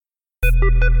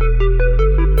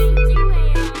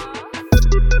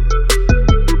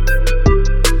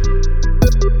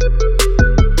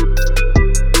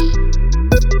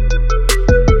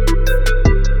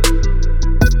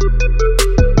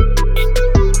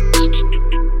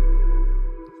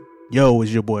Yo,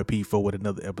 it's your boy P4 with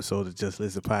another episode of Just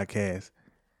Listen Podcast.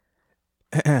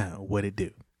 What it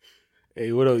do?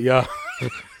 Hey, what up, y'all?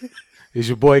 It's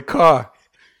your boy Carr,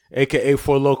 a.k.a.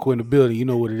 Four Loco in the building. You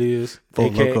know what it is.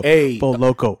 A.k.a. Four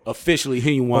Loco. Officially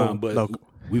Genuine, but Loco.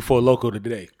 we Four Loco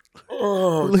today.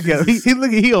 Oh, look at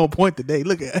him. He on point today.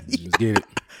 Look at him. Let's get it.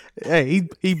 Hey,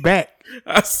 he back.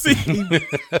 I see.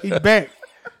 He back.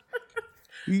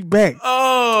 He back.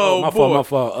 Oh, my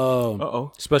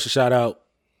fault. Special shout out.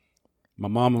 My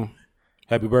mama,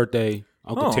 happy birthday.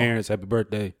 Uncle Terrence, happy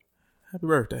birthday. Happy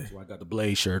birthday. So I got the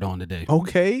Blade shirt on today.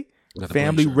 Okay.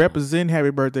 Family represent. Happy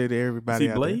birthday to everybody.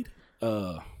 Is he Blade?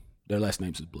 Their last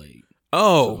names is Blade.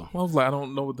 Oh, so, I was like, I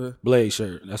don't know what the Blade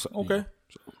shirt. That's okay. Yeah.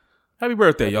 So, happy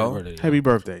birthday, y'all. Happy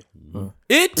birthday.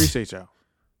 It Appreciate y'all.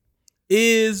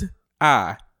 is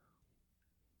I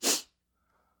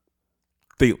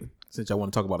feeling. Since y'all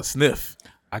want to talk about a sniff,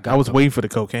 I was waiting for the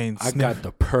cocaine. I got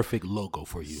the perfect logo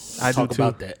for you. I talk do too.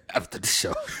 about that after the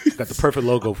show. Got the perfect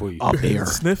logo for you. Off air.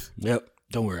 Sniff. Yep.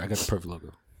 Don't worry, I got the perfect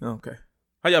logo. Okay.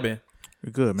 How y'all been?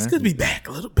 We're good, man. It's good to be back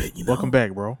a little bit. You know. Welcome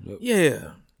back, bro. Yep.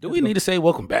 Yeah. Do we need to say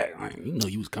welcome back? You know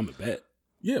you was coming back.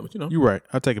 Yeah, but you know, You right.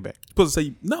 I'll take it back. supposed to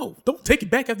say no. Don't take it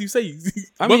back after you say.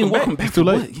 Welcome back. It's too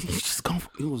late. What? You just gone.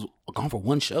 It was gone for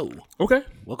one show. Okay.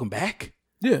 Welcome back.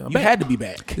 Yeah, I'm You back. had to be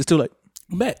back. It's too late.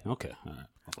 I'm back. Okay. All right.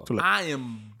 Too late. I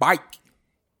am bike.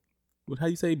 What? How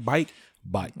you say bike?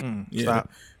 Bike. Yeah. Stop.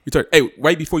 Return. Hey,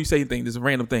 right before you say anything, there's a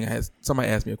random thing. Somebody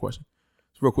asked me a question.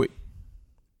 It's real quick.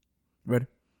 Ready?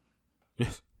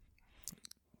 Yes.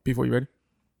 Before you ready?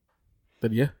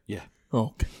 Ready? Yeah. Yeah.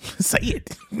 Oh, okay. Say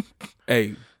it.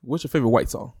 Hey, what's your favorite white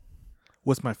song?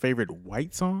 What's my favorite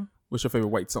white song? What's your favorite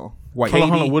white song? White.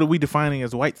 Hold on. What are we defining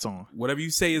as white song? Whatever you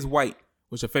say is white.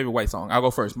 What's your favorite white song? I'll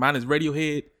go first. Mine is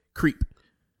Radiohead, Creep.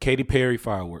 Katy Perry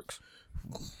Fireworks.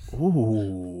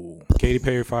 Ooh. Katy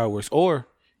Perry Fireworks or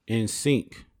In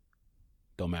Sync.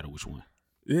 Don't matter which one.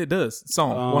 It does.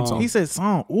 Song. One song. He said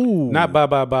song. Ooh. Not Bye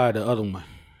Bye Bye, the other one.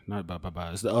 Not Bye Bye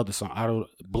Bye. It's the other song. I don't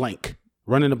blank.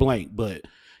 Running the blank, but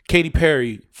Katy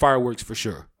Perry Fireworks for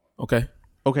sure. Okay.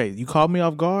 Okay, you called me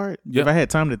off guard. Yep. If I had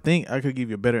time to think, I could give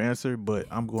you a better answer, but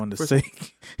I'm going to say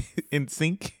In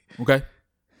Sync. Okay.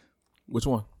 Which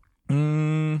one?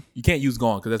 You can't use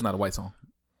Gone because that's not a white song.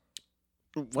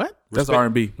 What? That's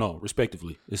R&B. No,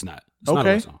 respectively, it's not. It's Okay. not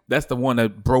a white song. That's the one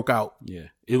that broke out. Yeah,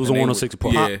 it was And a they 106 were-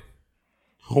 apart. Yeah.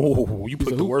 Oh, you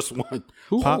put the worst one.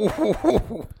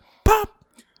 Pop.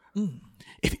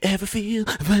 If you ever feel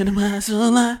randomized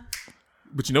alive.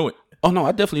 But you know it. Oh no,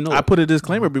 I definitely know. I put a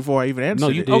disclaimer before I even answered No,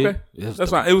 you it. did. Okay. It's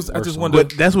That's the fine. It was. I worst just one. wanted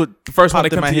But that's what the first one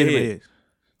popped that in comes my to head. your in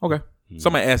my head. Okay.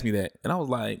 Somebody asked me that, and I was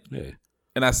like, Yeah.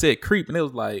 and I said Creep, and it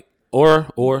was like, Or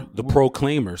the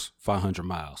Proclaimers, 500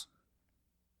 miles.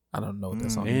 I don't know what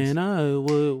that song is. And I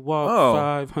would walk Oh.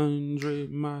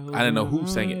 500 miles. I didn't know who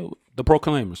sang it. The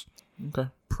Proclaimers. Okay.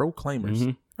 Proclaimers.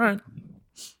 Mhm. All right.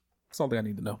 Something I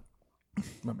need to know.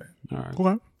 My bad. All right.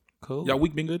 Okay. Cool. Y'all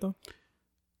week been good though?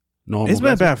 Normal. It's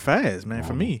been about fast, man,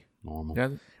 for me. Normal. Yeah.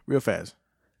 Real fast.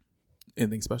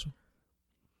 Anything special?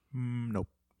 Nope.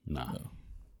 Nah.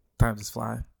 Time just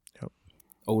flying. Yep.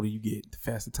 Older you get, the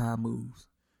faster time moves.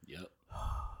 Yep.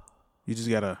 You just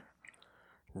got to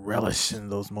relish in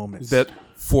those moments. Is that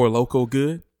Four Loco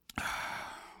good?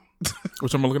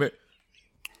 Which I'm looking at?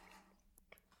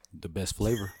 The best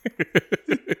flavor.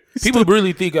 People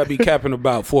really think I be capping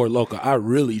about Four Loco. I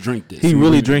really drink this. He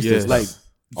really drinks Yes. this. Like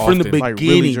Often. from the Like,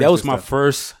 beginning, really that drink was this my stuff.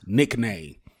 first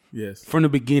nickname. Yes. From the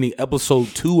beginning, episode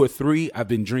 2 or 3, I've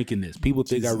been drinking this. People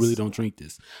think I really don't drink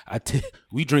this.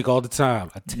 We drink all the time.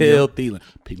 I tell Thielen,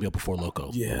 pick me up before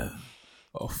Loco. Yeah.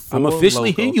 I'm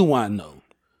officially Loco. Genuine though.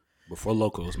 Before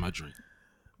Loco is my drink.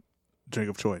 Drink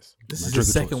of choice. This My is the drink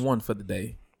of second choice. one for the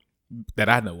day that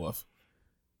I know of.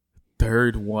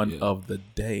 Third one of the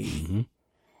day.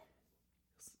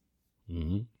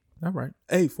 All right.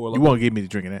 Hey, Four You Loco. won't give me the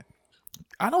drinking that.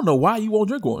 I don't know why you won't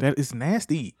drink one. That is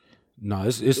nasty. No,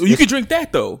 You can drink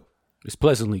that though. it's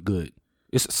pleasantly good.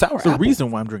 It's sour That's the apple.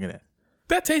 reason why I'm drinking that.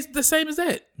 That tastes the same as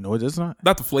that. No, it does not.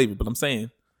 Not the flavor, but I'm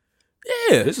saying,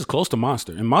 yeah, This is close to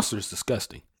Monster, and Monster is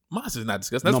disgusting. Monster's not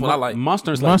disgusting. That's what I like.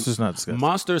 Monster is Monster's not disgusting.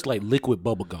 Monster is like liquid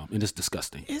bubble gum, and it's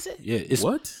disgusting. Is it? Yeah, it's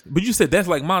What? But you said that's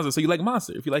like Monster, so you like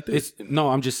Monster if you like this. It's no,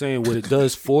 I'm just saying what it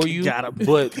does for you, Got 'em.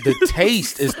 but the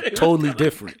taste is totally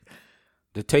different.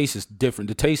 The taste is different.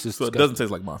 The taste is So it disgusting. doesn't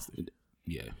taste like Monster.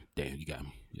 Yeah, damn, you got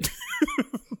me. Yeah.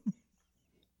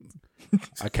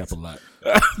 I cap a lot.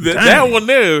 that one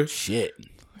there. Shit,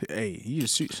 Hey, you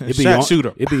just shoot. it be Shot your,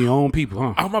 shooter. It be your own people,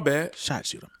 huh? Oh, my bad. Shot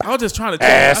shooter. I was just trying to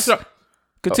Ass. tell you.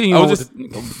 Continue I on. was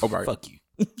With just- the, all right. Fuck you.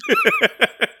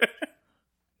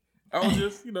 I was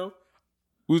just, we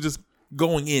was just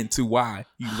going into why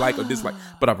you like or dislike.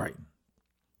 But all right.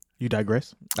 You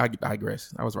digress. I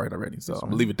digress. I was right already. So I'm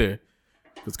going to leave it there.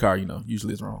 Because Car,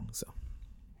 usually is wrong. So.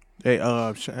 Hey,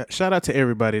 shout out to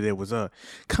everybody that was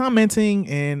commenting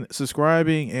and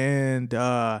subscribing and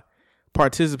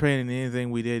participating in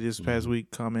anything we did this past week.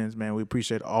 Comments, man, we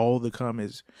appreciate all the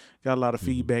comments. Got a lot of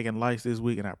feedback and likes this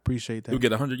week, and I appreciate that. Did we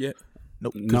get 100 yet?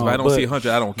 Nope. Because if I don't see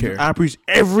 100, I don't care. I appreciate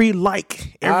every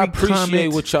like, every I appreciate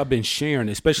comment. what y'all been sharing,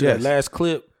 especially that last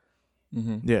clip.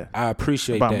 Yeah, I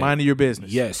appreciate about that. minding your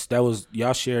business. Yes, that was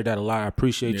y'all shared that a lot. I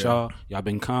appreciate y'all. Y'all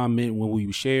been commenting when we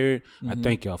shared. I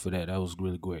thank y'all for that. That was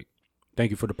really great.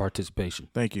 Thank you for the participation.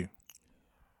 Thank you.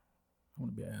 I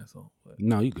want to be an asshole. But.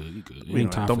 No, you good. You good.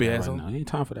 Ain't time don't for be that asshole. right now. Ain't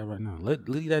time for that right now.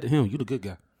 Leave that to him. You the good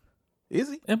guy. Is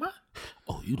he? Am I?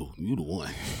 Oh, you the one.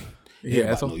 Yeah,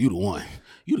 Everybody know you the one.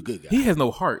 You the good guy. He has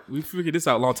no heart. We figured this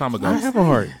out a long time ago. I have a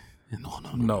heart.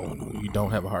 No, you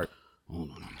don't have a heart.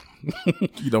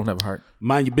 You don't have a heart.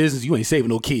 Mind your business. You ain't saving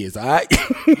no kids, all right?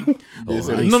 No.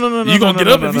 You gonna get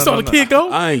up if you saw the kid go?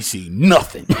 I ain't see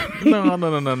nothing. No.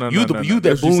 You that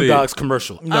That's what you Boondocks said.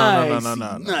 commercial. No.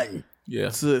 Nothing. Yeah.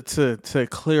 To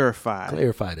clarify,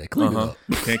 Clarify that. Clean it up.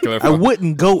 Can't clarify. I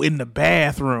wouldn't go in the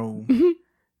bathroom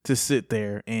to sit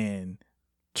there and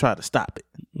try to stop it.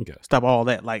 Okay. Stop all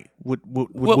that, like what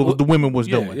the women was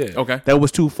doing. Yeah. Okay. That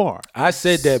was too far. I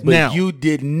said that, but Now- you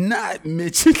did not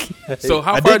mention. So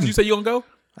how I far didn't. did you say you gonna go?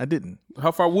 I didn't.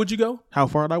 How far would you go? How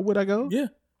far would I go? Yeah.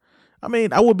 I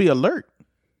mean, I would be alert.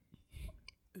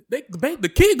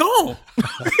 The kid gone.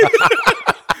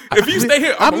 If you stay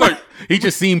here, I'm alert. He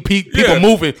just seen people Yeah.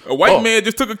 moving. A white man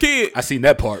just took a kid. I seen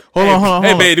that part. Hold on.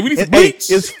 Hey, man, do we need some Hey, bleach?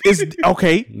 it's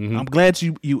okay. I'm glad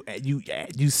you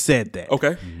said that.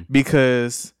 Okay.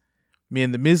 Because me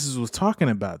and the missus was talking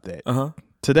about that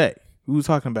today. We was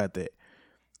talking about that.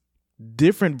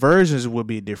 Different versions would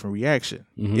be a different reaction,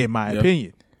 in my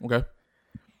opinion. Okay.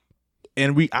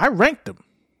 And I ranked them.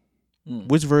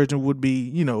 Which version would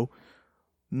be,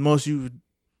 most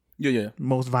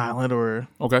most violent or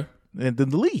Okay. and then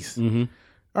the least. All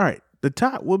right. The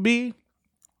top would be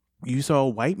you saw a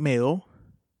white male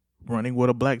running with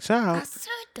a black child.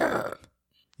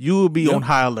 You would be on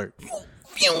high alert.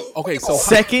 Okay. So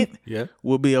Second Yeah.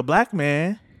 would be a black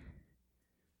man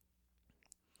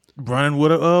running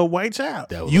with a white child.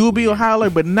 That was You would be on high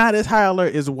alert, but not as high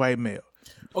alert as a white male.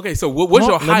 okay. So what's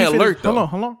your Hold on, high let me alert finish. though?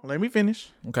 Hold on. Let me finish.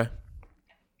 Okay.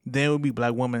 Then it would be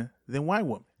black woman, then white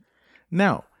woman.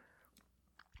 Now,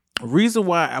 reason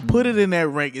why I put it in that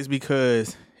rank is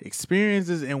because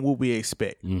experiences and what we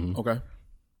expect. Okay.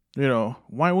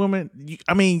 White women.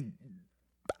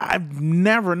 I've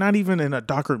never, not even in a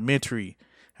documentary,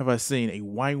 have I seen a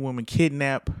white woman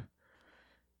kidnap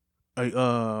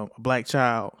a black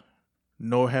child.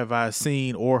 Nor have I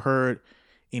seen or heard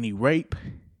any rape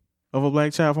of a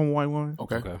black child from a white woman.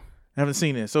 Okay. Okay. I haven't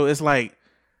seen it. So it's like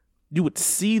you would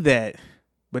see that,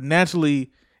 but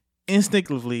naturally,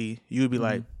 instinctively, you would be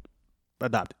like,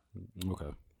 adopted. Okay.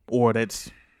 Or that's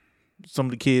some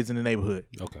of the kids in the neighborhood.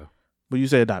 Okay. But you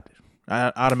say adopted.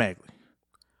 Automatically.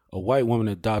 A white woman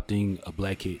adopting a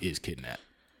black kid is kidnapped.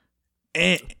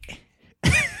 And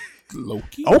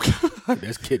Low-key. okay.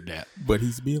 That's kidnapped. But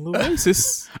he's being a little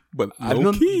racist. But I don't.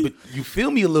 low-key. But you feel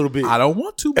me a little bit. I don't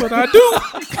want to, but I do.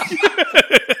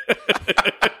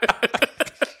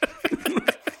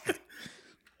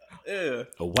 Yeah.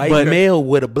 A white male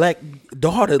with a black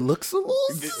daughter looks a little.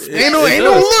 Ain't no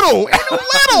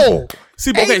little. See,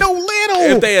 Ain't okay, no little.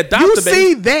 if they adopt you the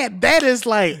see that is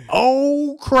like,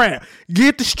 oh crap.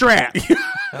 Get the strap.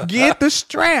 Get the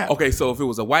strap. Okay, so if it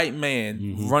was a white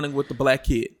man running with the black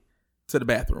kid to the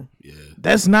bathroom,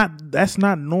 That's not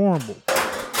normal.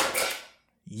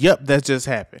 Yep, that just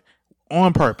happened.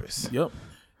 On purpose. yep.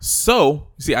 So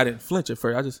see, I didn't flinch at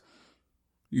first.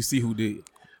 You see who did.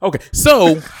 Okay,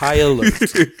 so High alert.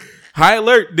 high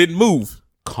alert didn't move.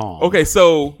 Calm. Okay,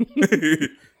 so if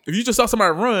you just saw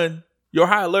somebody run, your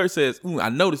high alert says, "I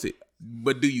noticed it,"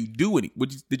 but do you do any?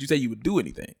 Did you say you would do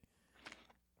anything?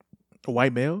 A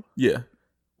white male? Yeah,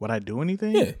 Would I do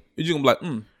anything? yeah. You're just gonna be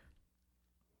like,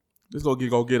 let's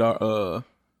go get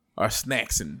our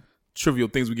snacks and trivial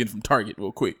things we get from Target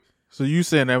real quick. So you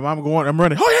saying that if I'm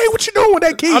running, hey, what you doing with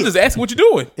that kid? I'm just asking what you're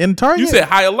doing. in Target? You said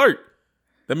high alert.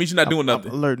 That means you're not doing I'm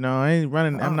nothing. alert. No, I ain't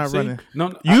running. I'm not see? running.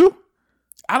 No, You?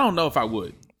 I don't know if I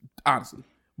would, honestly.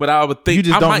 But I would think You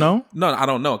just I don't might, know? No, I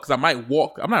don't know because I might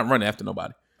walk. I'm not running after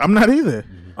nobody. I'm not either.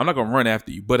 I'm not gonna run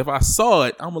after you. But if I saw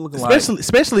it, I'm gonna look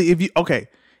Especially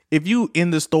if you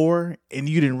in the store and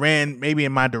you didn't ran maybe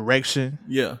in my direction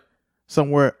yeah,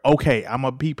 somewhere. Okay, I'm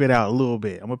gonna peep it out a little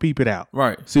bit. I'm gonna peep it out.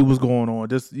 right. See what's going on.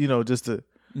 Just to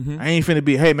I ain't finna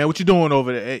be, hey man, what you doing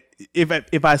over there?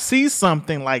 If I see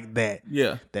something like that,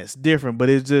 that's different. But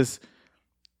it's just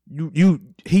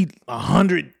he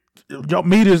 100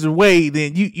 meters away,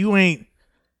 then you ain't.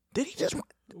 Did he just?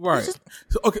 Right.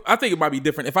 So, okay, I think it might be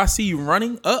different. If I see you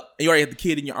running up and you already have the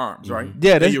kid in your arms, right?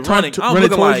 Yeah, that's you're running. I'm running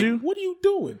looking towards like, you. what are you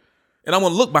doing? And I'm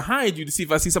gonna look behind you to see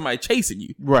if I see somebody chasing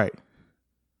you. Right.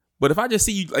 But if I just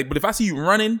see you, but if I see you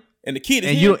running and the kid is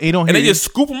and here, you don't and hear they just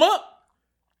scoop him up,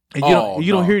 and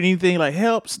you don't hear anything like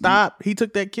help, stop. He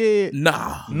took that kid.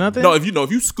 Nah, nothing. No, if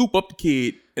you scoop up the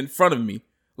kid in front of me,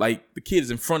 like the kid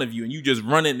is in front of you, and you just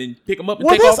run in and pick him up and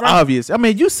take off. That's obvious. I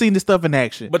mean, you've seen this stuff in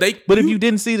action. But if you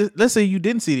didn't see the, let's say you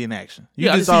didn't see it in action. You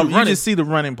just see the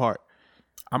running part.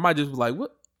 I might just be like,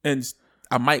 what? And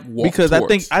I might walk because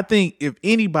towards. I think if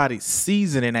anybody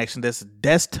sees it in action, that's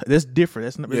different.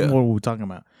 That's more what we're talking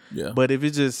about. Yeah. But if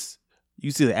it's just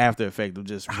you see the after effect of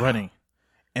just running,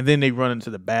 and then they run into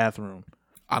the bathroom.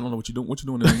 I don't know what you're doing. What you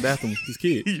doing in the bathroom with this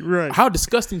kid? Right. How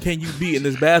disgusting can you be in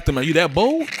this bathroom? Are you that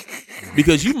bold?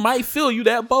 Because you might feel you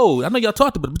that bold. I know y'all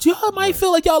talked about it, but y'all might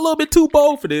feel like y'all a little bit too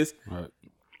bold for this. Right.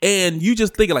 And you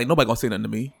just thinking like nobody gonna say nothing to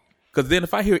me. Because then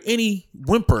if I hear any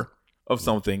whimper of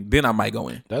something, then I might go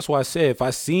in. That's why I said if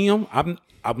I see him, I'm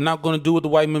not gonna do what the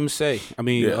white men say. I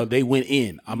mean, they went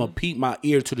in. I'm gonna peep my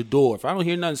ear to the door. If I don't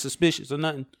hear nothing suspicious or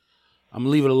nothing, I'm gonna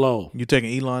leave it alone. You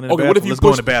taking Elon in the Okay, bathroom? what if you Let's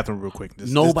go in the bathroom real quick.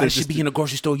 Nobody should be in the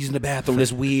grocery store using the bathroom.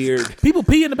 That's weird. People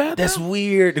pee in the bathroom? That's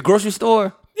weird. The grocery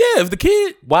store? Yeah, if the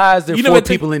kid. Why is there You four never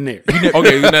people in there?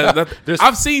 Okay,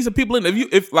 I've seen some people in there.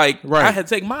 If I had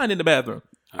to take mine in the bathroom,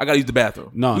 I gotta use the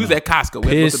bathroom. No, we was at Costco. We had to go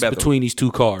to Piss the bathroom. between these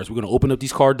two cars. We're gonna open up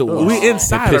these car doors. We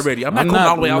inside already. I'm not coming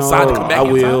all the way outside to come back I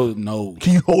will. inside. No.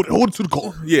 Can you hold it to the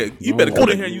car? Yeah, you better come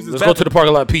in here and use this Let's go to the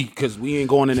parking lot, Pete, because we ain't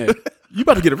going in there. You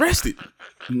better get arrested.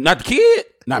 Not the kid.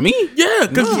 Not me. Yeah,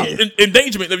 because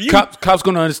endangerment of you. Cops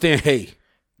gonna understand. Hey,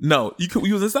 no,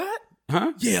 you was inside?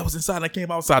 huh? Yeah, I was inside and I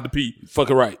came outside to pee. Fuck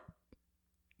it right.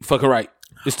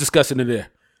 It's disgusting in there.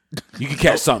 You can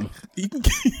catch something.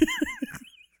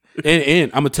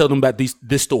 And I'm gonna tell them about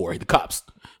this story. The cops.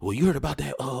 Well, you heard about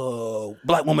that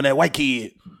black woman, that white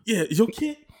kid. Yeah, is your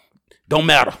kid? Don't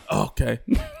matter. Okay.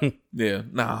 Yeah,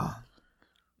 nah.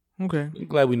 Okay. I'm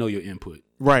glad we know your input.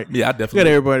 Right. Yeah, I Got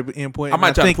definitely. everybody input. I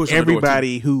might try to think push on the door,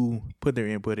 everybody who put their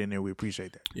input in there, we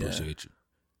appreciate that. Yeah, Appreciate you.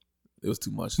 it was too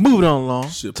much. Moving on along.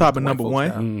 Shit, Topic put the number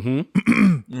white one.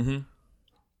 folks down.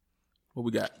 What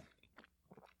we got?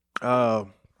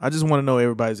 I just want to know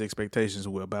everybody's expectations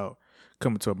about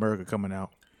Coming to America coming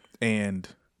out, and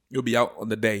You'll be out on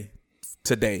the day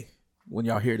today when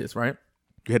y'all hear this, right?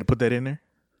 you had to put that in there.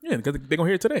 Yeah, because they're gonna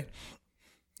hear it today.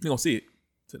 They're gonna see it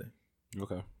today.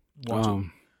 Okay. Watch it.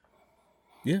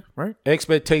 Yeah, right.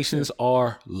 Expectations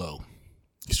are low.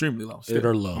 Extremely low.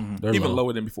 They're low. They're Even low.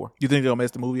 lower than before. You think they'll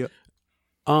mess the movie up?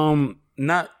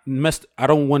 Not messed. I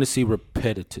don't want to see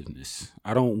repetitiveness.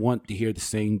 I don't want to hear the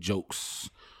same jokes.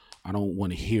 I don't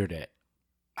want to hear that.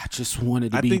 I just want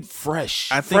it to be fresh,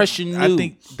 fresh and new. I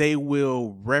think they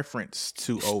will reference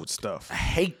to old stuff. I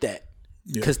hate that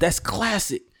because that's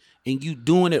classic, and you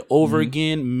doing it over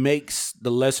again makes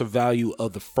the lesser value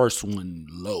of the first one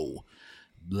low.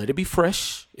 Let it be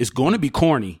fresh. It's going to be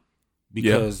corny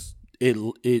because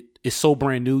it's so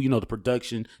brand new. You know, the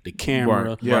production, the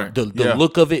camera, the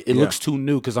look of it. It looks too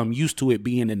new because I'm used to it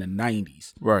being in the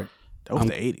 90s. Right. That was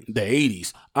the 80s. The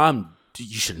 80s.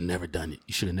 You should have never done it.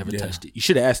 You should have never touched it. You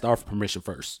should have asked our permission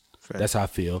first. Fact. That's how I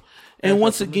feel. And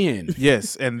once again,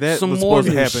 yes, and that some was more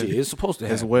supposed to happen. shit. It's supposed to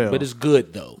happen as well, but it's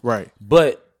good though. Right.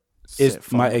 But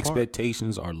if my apart.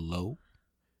 expectations are low,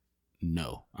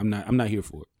 no, I'm not here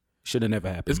for it. Should have never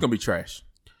happened. It's gonna be trash.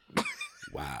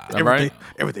 Wow.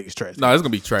 Everything is trash. No, it's gonna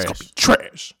be trash. It's gonna be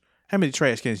trash. How many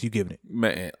trash cans you giving it?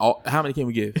 Man, how many can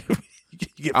we give? You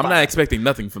get I'm 5. not expecting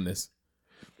nothing from this.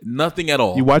 Nothing at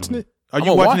all. You watching it? Are I'm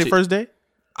you gonna watching watch it it. first day?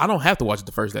 I don't have to watch it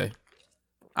the first day.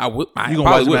 I would. I You gonna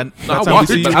probably watch it would. by- No, by I the time watch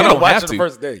we it, see but you? I You don't gotta watch have it to. the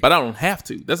first day. But I don't have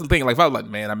to. That's the thing. Like if I was like,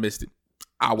 man, I missed it.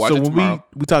 I'll watch So it when tomorrow.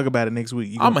 we talk about it next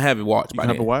week, I'm gonna have it watched you by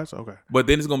gonna have to then. watch. Okay. But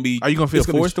then it's gonna be. Are you gonna feel it's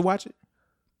be- forced to watch it?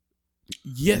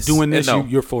 Yes. Doing and this, no.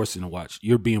 you're forcing to watch.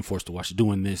 You're being forced to watch.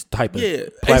 Doing this type of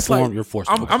It's platform, like- you're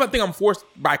forced to watch. I think I'm forced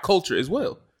by culture as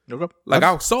well. Okay. Like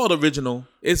I saw the original.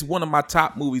 It's one of my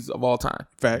top movies of all time.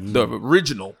 Fact. The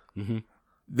original.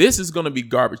 This is gonna be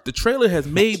garbage. The trailer has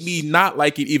made me not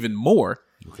like it even more.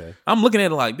 Okay. I'm looking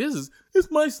at it like it's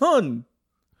my son.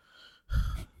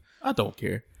 I don't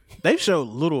care. They've showed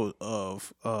little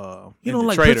of in the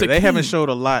like trailer. Prince of They haven't King. showed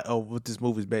a lot of what this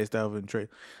movie's based off in the trailer.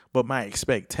 But my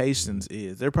expectations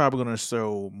is they're probably gonna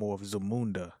show more of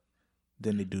Zamunda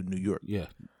than they do New York. Yeah.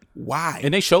 Why?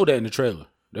 And they showed that in the trailer.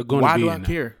 They're going Why to be do I in there.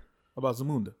 care about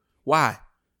Zamunda? Why?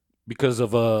 because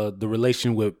of the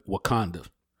relation with Wakanda.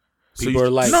 So People are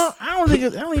like, No, I don't think.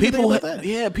 I don't even think about that.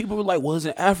 yeah, people were like, was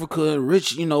in Africa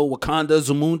rich? Wakanda,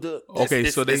 Zamunda. Okay,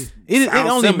 so they It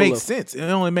only similar. makes sense. It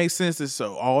only makes sense that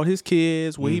so all his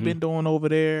kids, what he been doing over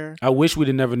there. I wish we'd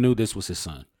have never knew this was his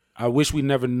son. I wish we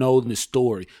never known the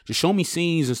story. Just show me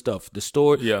scenes and stuff. The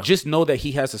story. Yeah. Just know that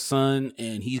he has a son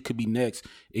and he could be next.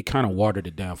 It kind of watered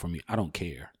it down for me. I don't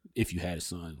care if you had a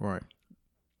son. Right.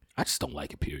 I just don't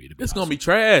like it. Period. it's gonna be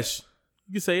trash.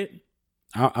 You can say it.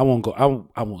 I won't go.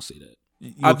 I won't say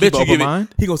that. I bet you give mind?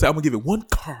 it. He gonna say, "I'm gonna give it one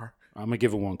car." I'm gonna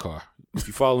give it one car. If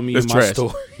you follow me That's in my trash.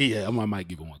 story, yeah, I might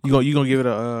give it one car. You gonna give it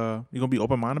a? You gonna be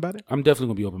open minded about it? I'm definitely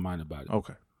gonna be open minded about it.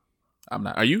 Okay. I'm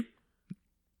not. Are you?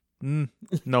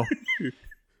 No,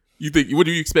 You think? What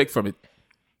do you expect from it?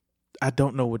 I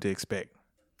don't know what to expect.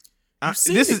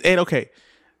 seen This it. is Ed. Okay,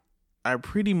 I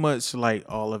pretty much like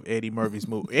all of Eddie Murphy's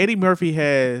movies. Eddie Murphy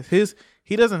has his.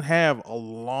 He doesn't have a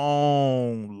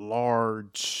long,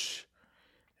 large,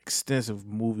 extensive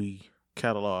movie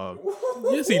catalog.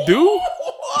 Yes, he do.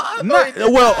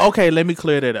 Well, okay, let me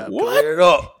clear that up. Clear it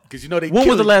up, because they. When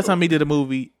was the last time he did a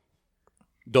movie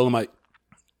Dolomite?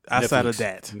 outside of Netflix.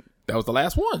 that? That was the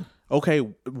last one Okay,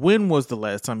 when was the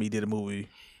last time he did a movie?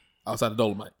 outside of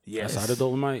Dolomite. Yes. Outside of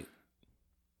Dolomite,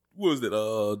 What was it?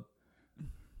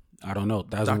 I don't know.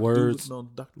 1,000 Dr. words. No,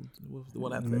 Doctor. What was the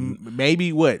one after that?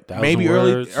 Maybe what? 1,000 Maybe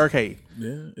early. words. Okay, Yeah,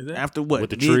 is that? after what? With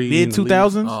the tree Mid and the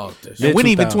 2000s. Oh, that And shit. we ain't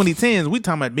even 2000s. 2010s. We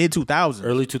talking about mid 2000s.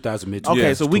 Early 2000, mid. Okay,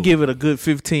 Yeah, so it's we cool. give it a good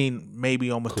 15,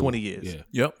 maybe almost 20 years. Yeah.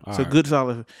 Yep. All So right. good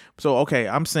solid. So okay,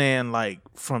 I'm saying like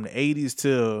from the 80s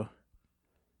to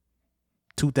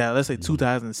 2000. Let's say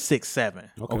 2006,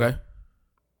 7. Okay.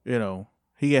 You know,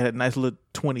 he had a nice little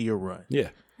 20-year run. Yeah.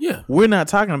 Yeah. We're not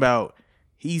talking about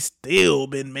he's still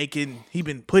been making. He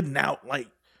been putting out like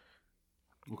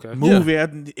Okay. movie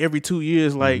every 2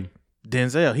 years like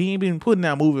Denzel. He ain't been putting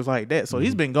out movies like that. So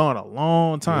he's been gone a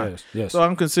long time. Yes. So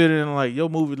I'm considering like your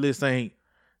movie list ain't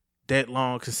that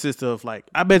long. Consists of like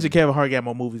I bet you Kevin Hart got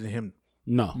more movies than him.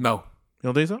 No. No. You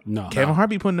don't think so? No. Kevin Hart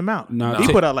be putting them out. No.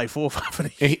 He put out like 4 or 5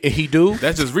 of these. And he do.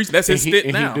 That's just reach. That's his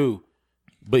stint now. He do.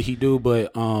 But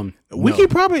We could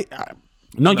probably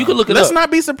No, you can look it let's up.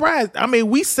 not be surprised. I mean,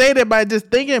 we say that by just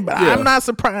thinking, but Yeah. I'm not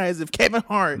surprised if Kevin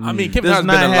Hart. I mean, Kevin does Hart's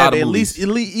not been in a have lot of at movies. least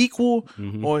elite equal,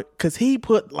 or because he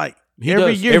put like He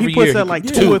every does. year Every he puts year out he- like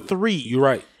yeah. 2 or 3. You're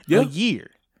right. Yeah. a year.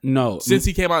 No. Since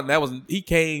he came out, he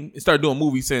came and started doing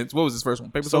movies since what was his first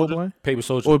one? Paper Soul Soldier. Boy, Paper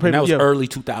Soldier. Or and that was yeah. early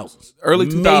 2000s. Early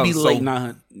Maybe 2000s, late so-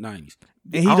 90s.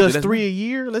 and he I don't does think 3 a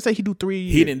year. Let's say he do 3 a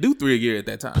year. He didn't do 3 a year at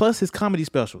that time. plus his comedy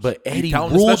specials. But Eddie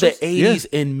counting the ruled the specials? 80s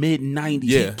and mid 90s.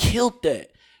 Yeah. He killed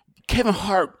that. Kevin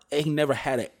Hart ain't never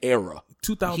had an era.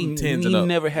 2010s He and up.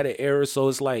 never had an era, so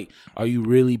it's like, are you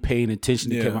really paying attention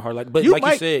to Yeah. Kevin Hart? But You like you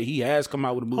might- said, he has come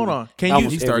out with a movie. Hold on. Can you-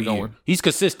 almost He started every year. going. He's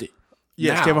consistent.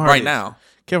 yes, Now, Kevin Hart right is. now.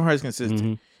 Kevin Hart is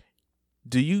consistent.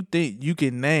 Do you think you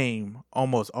can name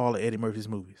almost all of Eddie Murphy's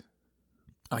movies?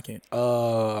 I can't.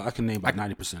 I can name about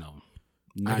 90% of them.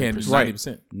 I can't.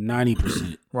 90%. 90%.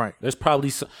 90%. Right. There's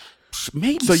probably some.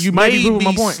 Maybe So you might be proving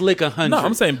my point. Slick 100. No,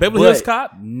 I'm saying Beverly Hills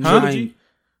Cop. Nine,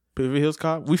 Beverly Hills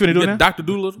Cop. We finna do it now? Dr.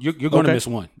 Doolittle. you're going to Okay. miss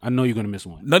one. I know you're going to miss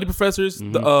one. Nutty Professors.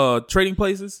 The Trading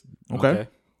Places. Okay.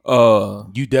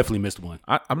 You definitely missed one.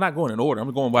 I'm not going in order.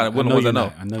 I'm going by the I know ones I you're know.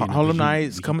 not. I know you're not, Harlem but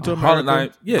Nights, Coming to Harlem America,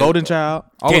 Nights, yeah. Golden Child.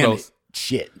 All Damn of those. it.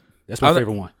 Shit. That's my I-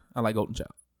 favorite one. I like Golden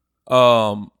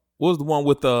Child. What was the one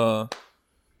with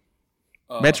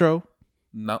Metro.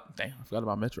 No, damn, I forgot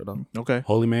about Metro though. Okay.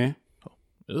 Holy Man.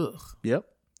 Ugh, Yep.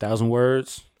 1,000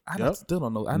 Words. I Yep. still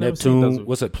don't know. I never seen Neptune. those.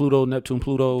 What's that? Pluto. Neptune.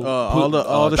 Pluto. All the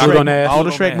Pluto Shrek, Nash. all the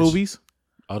Pluto Shrek Nash. movies.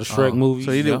 All the Shrek movies.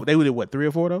 So they Yeah. did what 3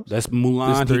 or 4 of those? That's Mulan.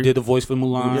 There's He three. did the voice for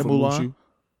Mulan. Yeah, For Mulan. Mushu.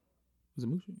 Was it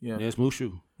Mushu? Yeah. Yeah, it's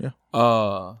Mushu.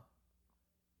 What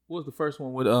was the first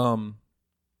one with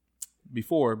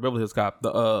before Beverly Hills Cop?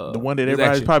 The one that his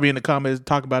everybody's action. probably in the comments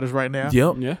talking about us right now.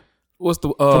 Yep. Yeah. What's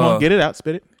the Come on, get it out,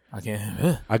 spit it. I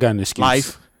can't. I got an excuse.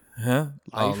 Life. Huh?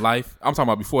 Life. I'm talking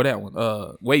about before that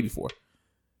one. Way before.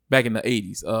 Back in the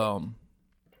 80s. I ain't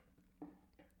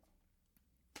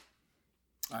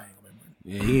gonna remember.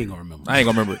 Yeah, he ain't going to remember. I ain't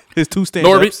gonna remember it. His 2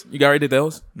 stand-ups. Norbit. You already did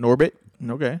those? Norbit.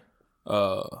 Okay.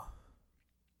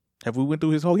 Have we went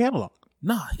through his whole catalog?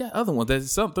 Nah, he got other ones. There's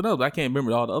something else. But I can't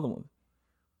remember all the other ones.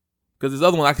 Because there's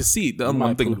other one I can see. The You other one might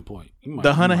I'm prove thinking. the point. You might- The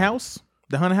you Hunter might. House.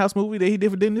 The Hunter House movie that he did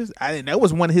for Dennis. I think that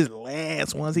was one of his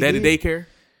last ones he Daddy did. Daycare.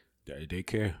 They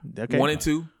care. Okay. 1 and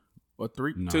 2. Or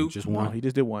 3. No, 2. just No, one. he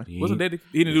just did one. Wasn't Daddy?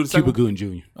 He didn't do the second Cuba one?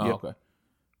 Gooding Jr. Oh, Yeah. okay.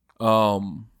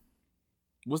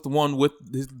 What's the one with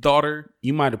his daughter?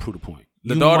 You might have proved the point.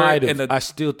 The You daughter might have. and the- I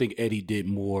still think Eddie did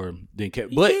more than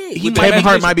Kevin. But did. he With might Kevin be,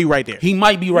 Hart might be right there. He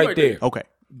might be right there. Okay.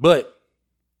 But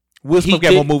Will Smith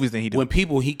got more movies than he do. When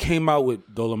he came out with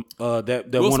that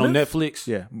Will one on Smith? Netflix.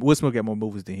 Yeah, Will Smith got more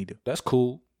movies than he do. That's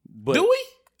cool. But Do we?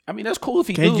 I mean, that's cool if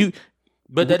he Can do. you?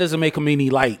 But that doesn't make him any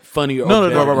like funnier. No, or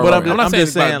no, better. but I'm not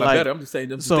just saying by like. better. I'm just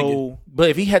saying. I'm just thinking. So But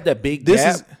if he had that big This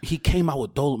gap, is- he came out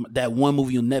with that one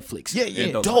movie on Netflix.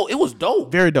 yeah, Dope. It was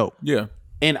dope. very dope. Yeah.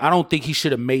 And I don't think he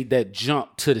should have made that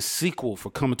jump to the sequel for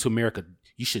Coming to America.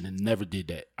 You should have never did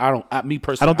that. Me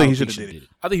personally, I don't think he should have did it.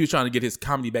 I think he was trying to get his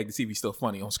comedy back to see if he's still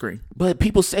funny on screen. But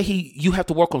people say you have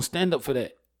to work on stand up for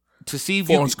that. To see if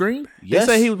you On screen? Yes.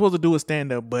 They say he was supposed to do a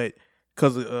stand up, but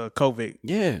because of COVID,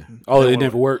 Yeah. Oh, it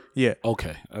never worked. yeah,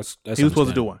 Okay, that's he was supposed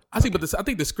to do one. I think, I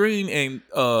think the screen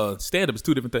and stand up is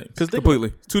two different things. 'Cause they-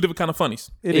 Completely. Two different kind of funnies.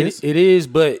 It is. It is,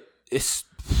 but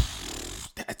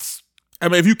that's. I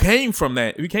mean, if you came from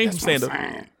that, if you came from stand up,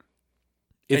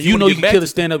 If And you you know wanna you get can back kill to- a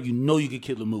stand up, you know you can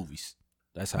kill the movies.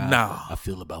 That's how Nah. I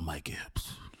feel about Mike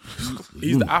Epps.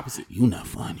 he's the opposite. You not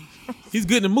funny. He's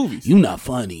good in movies. You not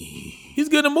funny. He's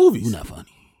good in movies. You not funny.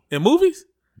 In movies?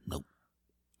 Nope.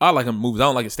 I like him in movies. I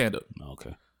don't like his stand up.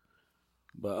 Okay.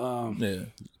 But Yeah.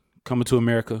 Coming to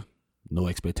America, no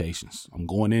expectations. I'm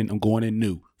going in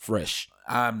new, fresh.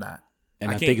 I'm not. And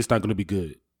I I can't. think it's not gonna be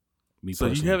good. Me So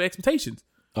you personally. have expectations.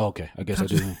 Oh, okay. I guess I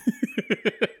do.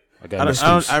 I got I, an don't, I,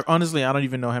 excuse. don't, I honestly, I don't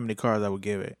even know how many cars I would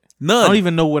give it. I None. don't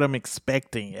even know what I'm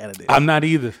expecting out of this. I'm not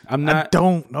either. I'm I not.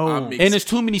 don't know. I'm And there's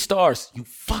too many stars. You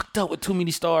fucked up with too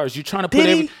many stars. You're trying to put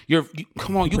Did he?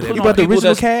 come on. You put you on got the people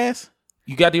original that's- cast?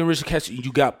 You got the original cast.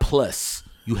 You got plus.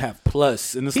 You have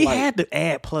plus, and it's He like had to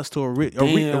add plus to a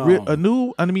Damn.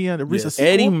 new. I mean, a sequel.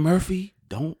 Eddie Murphy.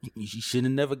 He should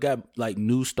have never got like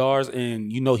new stars,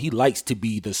 and he likes to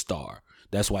be the star.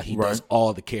 That's why he does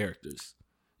all the characters,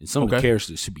 and some of the Okay.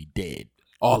 characters should be dead.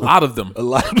 A lot of them A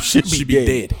lot of them should be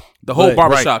dead. The whole But-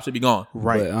 barbershop should be gone.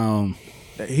 Right.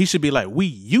 But He should be like, we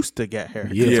used to get hair.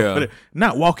 Yeah. But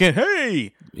not walk in,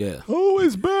 hey, yeah. oh,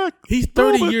 it's back. He's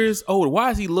 30 years old. Why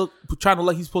does he trying to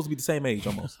look he's supposed to be the same age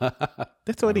almost?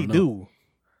 That's what they do.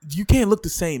 You can't look the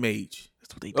same age.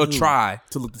 That's what they do. Or try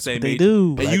to look the same they age.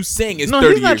 do. And you saying it's No,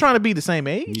 30 he's not years. trying to be the same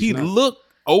age. He look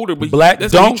older, but Black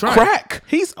that's what he don't trying. crack.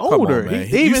 He's Come older. on, man.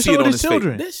 He You even see it showed on his face.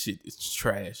 children. That shit is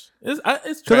trash. It's trash.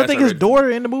 Because I think his already. daughter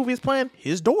in the movie is playing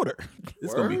his daughter.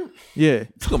 It's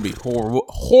gonna be horrible.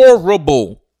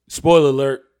 Horrible. Spoiler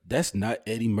alert. That's not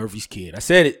Eddie Murphy's kid. I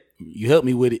said it. You helped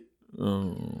me with it.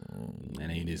 That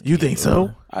ain't his kid. You think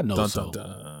so? I know Dun, so. dun,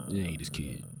 dun. It ain't his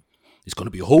kid. It's going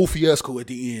to be a whole fiasco at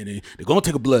the end. And they're going to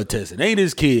take a blood test. It ain't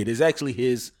his kid. It's actually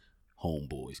his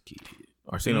homeboy's kid.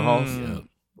 Arsenio Halls? Yeah.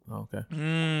 Oh, okay.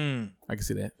 Mm. I can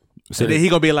see that. So then he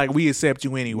gonna be like, we accept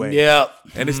you anyway. Yeah.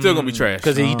 And it's still gonna be trash.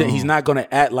 Because he's not going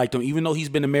to act like them, even though he's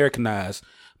been Americanized,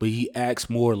 but he acts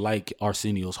more like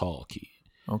Arsenio's Hall kid.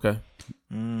 Okay.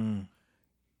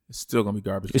 It's still gonna be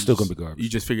garbage. It's still gonna be garbage. You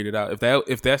just figured it out.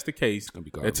 If that's the case, gonna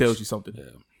be that garbage. tells you something. Yeah.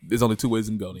 There's only two ways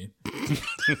it can go then.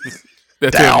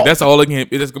 That's all it can.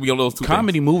 It's gonna be on those two.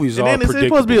 Comedy movies And are then it's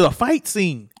predictable. supposed to be a fight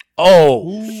scene.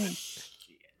 Oh.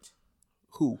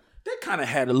 Who? They kind of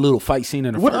had a little fight scene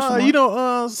in the What, first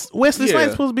one. Wesley Yeah.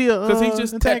 Snipes supposed to be a Because he's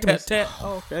just tap tap antagonist. tap.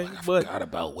 Oh, okay, but Forgot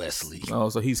about Wesley. oh,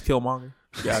 so he's Killmonger.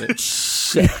 Got it.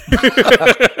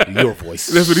 Your voice.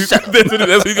 That's what he's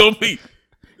gonna be.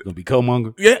 Gonna be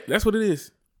Killmonger. Yeah, that's what it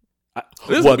is.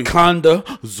 It's gonna be- Wakanda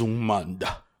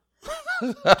Zumanda.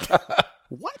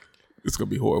 What? It's gonna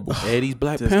be horrible. Eddie's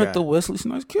Black This Panther. guy. Wesley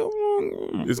Snipes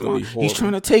Killmonger. It's gonna be horrible. He's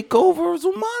trying to take over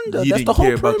Zumanda. That's the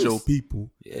whole premise.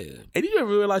 people. Yeah. And you ever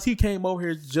realize he came over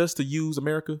here just to use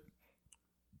America?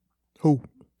 Who?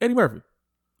 Eddie Murphy.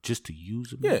 Just to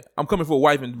use him. Yeah, I'm coming for a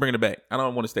wife and bringing it back. I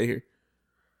don't want to stay here.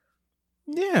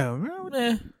 Yeah, man.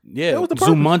 Eh. Yeah. That was the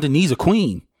purpose. Zumanda needs a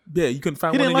queen. Yeah, you couldn't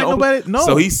find He one didn't in like your nobody. open. No.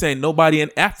 So he's saying nobody in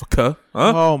Africa.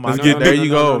 Huh? Oh my Let's God! get There the- you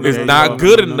go. It's There you not go.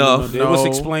 good enough. It was No.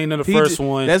 explained in the He first ju-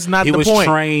 one. that's not he the was point.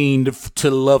 trained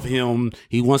to love him.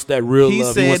 He wants that real He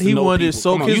love. said wants to he know wanted to people.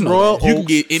 soak Come on, his you know royal that. You can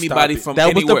get anybody Stop it. from That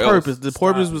was the anywhere purpose. else. The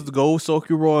purpose was to go soak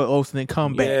your royal oats and then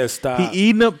come back. Yeah, stop. He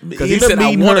eating up Because he said,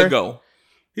 I want to go.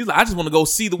 He's like, I just want to go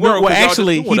see the world. Well, 'cause y'all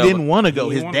actually, just do he whatever. didn't want to go.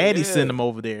 He His wanted- daddy yeah. sent him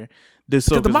over there. To Because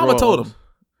soak the his mama royal told oats. him.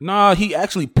 Nah, he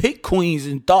actually picked queens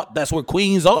and thought that's where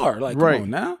queens are. Like, Right. come on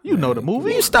now. You know the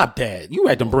movie. You stop that. You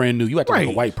acting brand new. You acting like a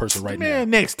Right. white person right Man,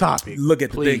 next topic. Look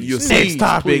at the Please. thing. You'll Next see.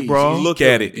 topic, bro. Look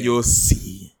at it. You'll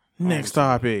see. Next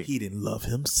topic. He didn't love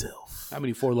himself. now. How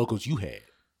many Four Locos you had?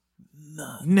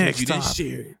 None. Next You didn't topic.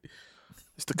 share it.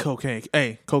 It's the cocaine.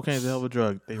 Hey, cocaine's a hell of a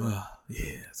drug. They Yeah,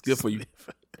 it's good for you.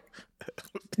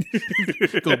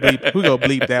 we gonna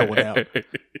bleep that one out.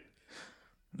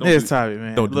 Next topic,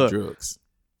 man. Don't do Look, drugs.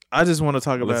 I just want to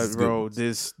talk Unless about, it's good bro, ones.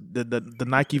 this the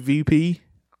Nike VP.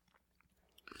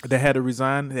 that had to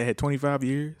resign. That had 25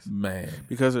 years, Man.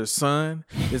 because her son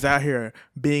is out here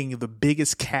being the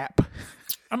biggest cap.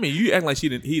 I mean, you act like she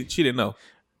didn't know.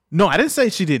 No, I didn't say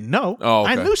she didn't know. Oh,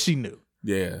 okay. I knew she knew.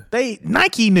 Yeah.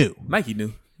 Nike knew. Nike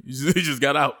knew. He just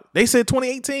got out. They said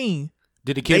 2018.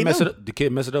 Did the kid mess it up? The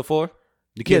kid mess it up for her?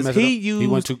 The kid Yes, mess it up? He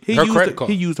went to her credit card.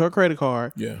 He used her credit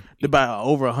card Yeah. to buy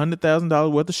over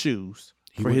 $100,000 worth of shoes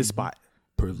for his spot.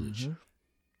 Privilege.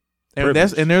 And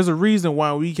there's a reason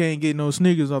why we can't get no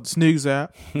sneakers off the Sneakers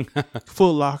app.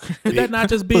 Foot Locker. Is that not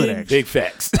just being Big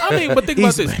facts. I mean, but think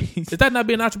about this. Is that not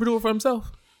being an entrepreneur for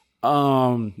himself?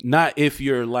 Not if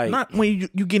you're like Not when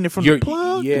you getting it from the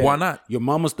plug. Yeah, Why not? Your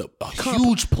mama's a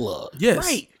huge plug. Yes.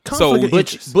 Right. So Conflict of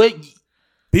interest. But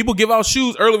people give out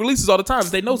shoes early releases all the time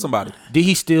if they know somebody. did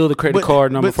he steal the credit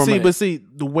card number from? But see,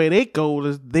 the way they go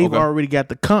is they've already got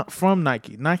the comp from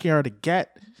Nike. Nike already got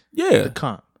the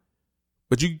comp.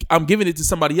 But I'm giving it to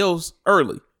somebody else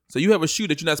early. So you have a shoe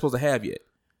that you're not supposed to have yet.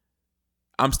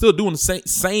 I'm still doing the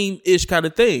same ish kind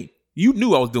of thing. You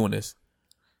knew I was doing this.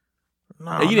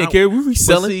 No, And you didn't care. We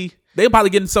reselling. They probably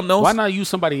getting something else. Why not use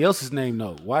somebody else's name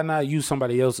though? Why not use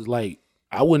somebody else's? Like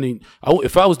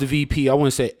if I was the VP, I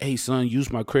wouldn't say, "Hey son,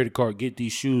 use my credit card, get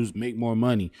these shoes, make more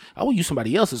money." I would use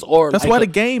somebody else's. Or that's like why the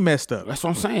game messed up. That's what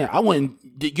I'm saying. I wouldn't.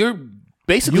 You're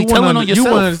basically telling on yourself. You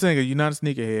wouldn't understand because you're not a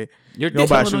sneakerhead. You're you don't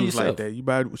buy telling on shoes yourself. like that. You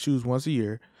buy shoes once a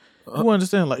year. You wouldn't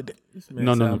understand like that.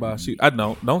 No. About shoes. I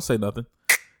don't say nothing.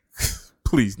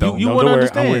 Please don't. You No, wouldn't I'm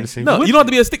understand. wearing the same. no, you don't have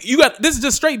to be a stick. This is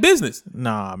just straight business,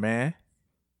 Nah, man.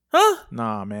 huh?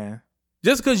 Nah, man.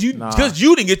 Just because you Nah.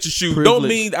 didn't get your shoe, don't Privilege.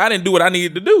 mean I didn't do what I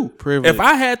needed to do. Privilege. If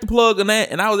I had the plug on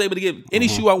that and I was able to get any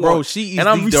shoe I want, Bro, she is and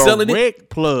I'm the reselling it, direct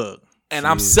plug. and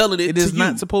I'm selling it, It is to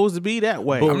not you, supposed to be that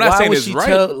way. But I'm not why saying would it's she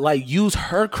right. use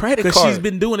her credit because card? she's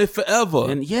been doing it forever.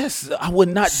 And yes, I would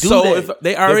not do So that. if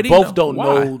they already both know. don't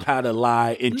Why? know how to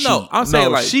lie and cheat. No, I'm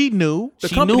saying like she knew. the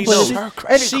she company knew, but knows. it's her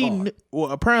credit She card. knew,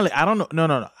 well, apparently, I don't know.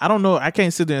 No. I don't know. I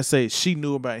can't sit there and say she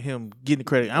knew about him getting the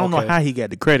credit. I don't know Okay. how he got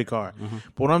the credit card. But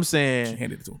what I'm saying,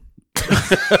 handed it to him.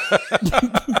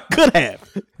 could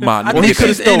have. Man, I we'll think get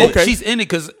she's that. in it. Okay. She's in it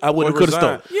because I would have Or coulda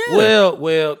resigned. stole. Yeah.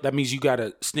 Well, that means you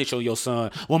gotta snitch on your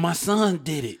son. Well, my son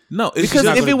did it. No, it's Because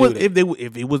just if gonna it was, do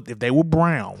if they were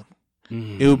brown,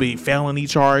 it would be felony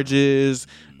charges.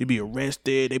 They'd be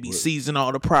arrested. They'd be seizing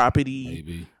all the property,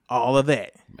 Maybe. all of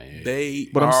that. Man. they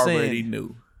But I'm already saying-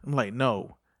 knew. I'm like,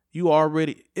 no, you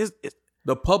already. It's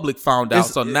The public found out,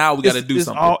 so now we got to do it's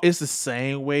something. It's the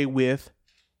same way with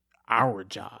our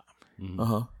job.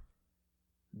 Uh-huh.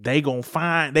 They gonna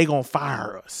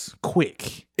fire us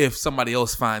quick. If somebody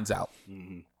else finds out,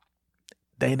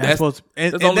 They not That's- supposed to,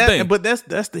 that's the only thing. But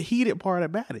that's the heated part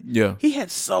about it. Yeah. He had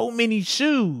so many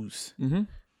shoes. Mhm.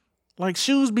 Like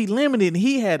shoes be limited, and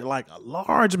he had like a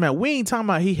large amount. We ain't talking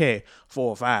about he had 4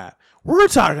 or 5. We're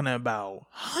talking about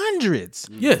hundreds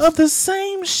Yes. of the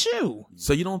same shoe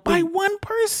So you don't by think one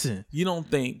person.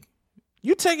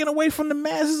 You're taking away from the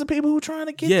masses of people who are trying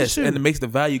to get the yes, shoe. and it makes the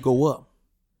value go up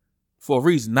for a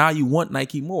reason. Now you want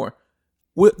Nike more.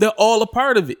 They're all a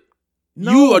part of it.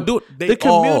 No, you are doing. The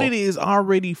community is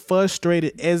already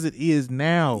frustrated as it is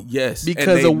now. Yes, and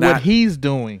because they of not- what he's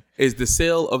doing. Is the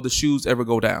sale of the shoes ever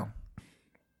go down?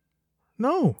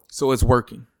 No, So it's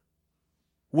working.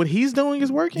 what he's doing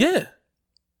is working. Yeah.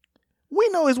 We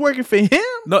know it's working for him.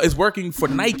 No, it's working for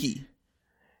Nike.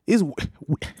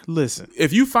 Listen.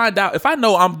 If you find out, if I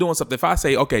know I'm doing something, if I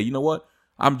say, okay, you know what,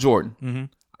 I'm Jordan. Mm-hmm.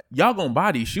 Y'all gonna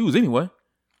buy these shoes anyway.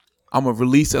 I'm gonna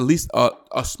release at least a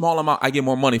small amount. I get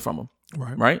more money from them.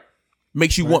 Right?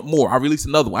 Makes you want more. I release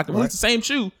another one. I can release the same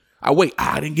shoe. I wait.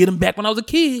 I didn't get them back when I was a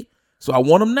kid, so I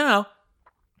want them now.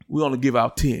 We only give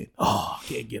out 10. Oh, I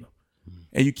can't get them.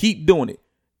 And you keep doing it.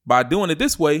 By doing it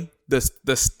this way,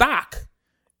 the stock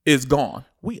is gone.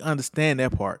 We understand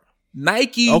that part.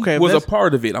 Nike Okay, if was a that's-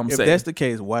 part of it. I'm If saying that's the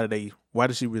case, why did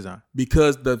she resign?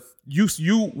 because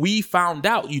we found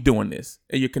out you doing this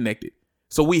and you're connected.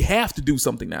 So we have to do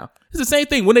something now. It's the same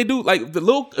thing when they do like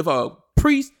if a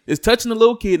priest is touching a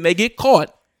little kid and they get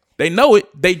caught, they know it.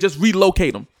 They just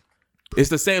relocate them. It's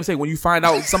the same thing when you find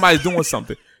out somebody's doing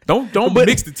something. Don't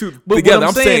mix the two but together. what I'm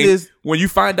I'm saying saying is- when you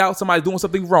find out somebody's doing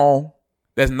something wrong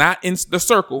that's not in the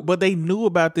circle. But they knew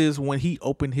about this when he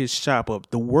opened his shop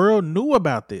up. The world knew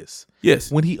about this.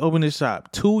 Yes, When he opened his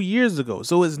shop 2 years ago.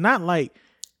 So it's not like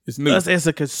it's new. us as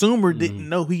a consumer didn't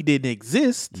know he didn't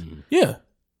exist. Yeah,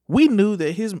 We knew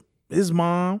that his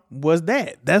mom was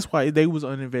that. That's why they was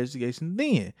on investigation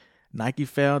then. Nike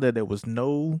found that there was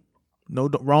no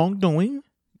wrongdoing,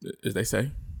 as they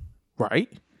say. right?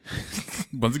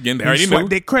 Once again, they You already swiped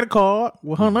knew. that credit card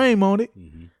with her name on it.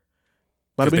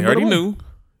 Bada If they bing, already bada boom.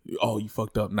 knew. Oh, you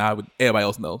fucked up. Now everybody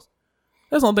else knows.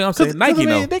 That's the only thing I'm saying. Nike,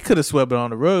 no. They could have swept it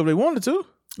on the rug if they wanted to.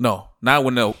 No, not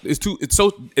when it's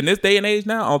so in this day and age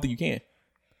now. I don't think you can.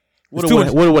 What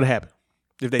would happen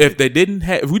if we didn't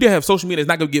have social media? It's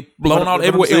not gonna get blown out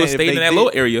everywhere. It would stay in that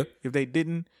little area. If they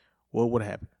didn't, what would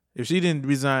happen? If she didn't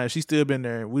resign, if she still been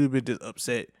there, we'd have been just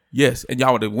upset. Yes, and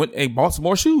y'all would have went and bought some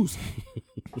more shoes,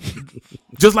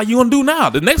 just like you gonna do now.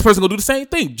 The next person gonna do the same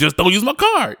thing. Just don't use my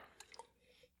card.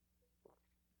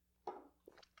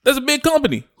 That's a big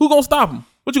company. Who gonna stop them?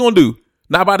 What you gonna do?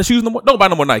 Not buy the shoes no more? Don't buy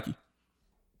no more Nike.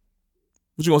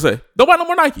 What you gonna say? Don't buy no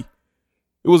more Nike.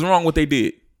 It was wrong what they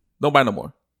did. Don't buy no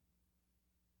more.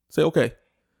 Say okay.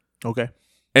 Okay.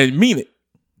 And mean it.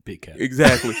 Big cat.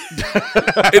 Exactly.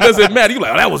 It doesn't matter. You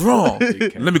like, oh, that was wrong.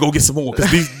 Let me go get some more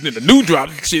because the new drop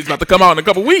shit's about to come out in a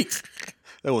couple weeks.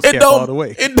 That was kept all the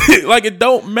way. It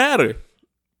don't matter.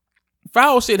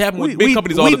 Foul shit happen with big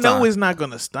companies all the time. We know it's not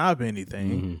gonna stop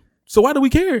anything. Mm-hmm. So why do we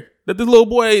care that this little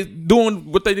boy is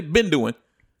doing what they've been doing?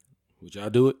 Would y'all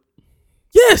do it?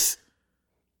 Yes.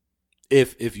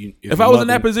 If I was in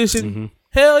that position, mm-hmm.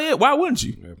 Hell yeah. Why wouldn't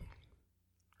you? Yeah.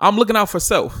 I'm looking out for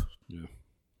self. Yeah.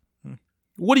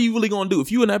 What are you really gonna do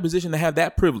if you're in that position to have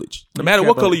that privilege? No matter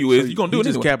what color you is, you're gonna do it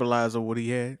anyway. Just capitalize on what he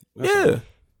had. Yeah.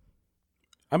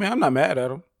 I mean, I'm not mad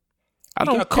at him. I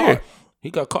don't care.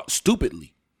 He got caught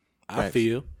stupidly. I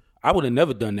feel I would have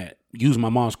never done that. Use my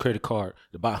mom's credit card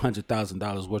to buy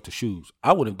 $100,000 worth of shoes.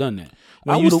 I would have done that.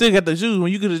 You still got the shoes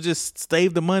when you could have just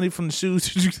saved the money from the shoes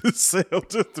that you could sell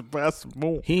just to buy some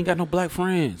more. He ain't got no black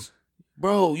friends,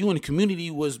 bro. You in the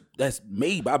community that's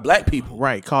made by black people,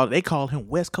 right? They called him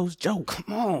West Coast Joe.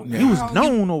 Come on, he was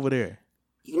known over there.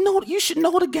 You know, you should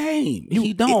know the game.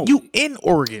 He don't. You in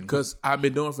Oregon because I've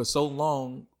been doing it for so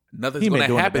long. Nothing's going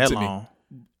to happen to me.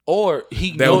 Or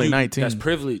he knows 19. That's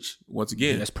privilege. Once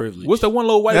again, that's privilege. What's that one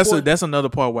little white boy? That's another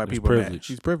part why people privilege. Mad.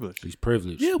 He's privileged. He's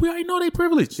privileged. Yeah, we already know they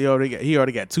privileged. He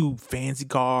already got 2 fancy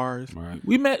cars. Right.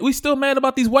 We still mad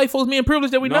about these white folks being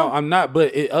privileged that we know. No, I'm not.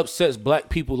 But it upsets black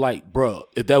people. Like, bro,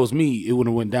 if that was me, it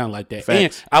wouldn't have went down like that.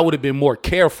 Facts. And I would have been more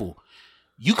careful.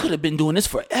 You could have been doing this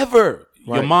forever.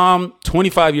 Right. Your mom,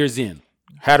 25 years in,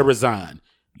 had to resign.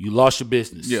 You lost your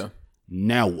business. Yeah.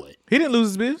 Now what? He didn't lose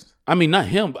his business. I mean, not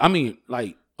him. I mean,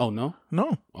 like. Oh, no?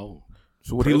 No. Oh.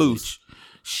 So what'd he lose?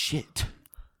 Shit.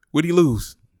 What'd he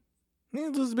lose? He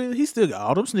didn't lose his business. He still got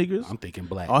all them sneakers. I'm thinking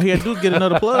black. All he had to do is get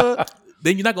another plug.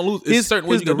 Then you're not going to lose. His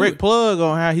direct plug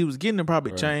on how he was getting them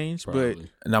probably changed. But and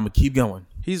I'm going to keep going.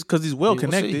 Because he's well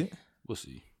connected. We'll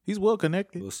see. He's well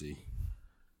connected. We'll see.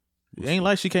 It ain't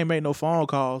like she can't make no phone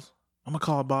calls. I'm going to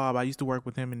call Bob. I used to work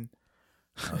with him in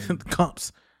the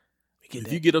comps.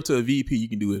 If you get up to a VP, you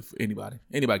can do it for anybody.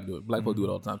 Anybody can do it. Black folks do it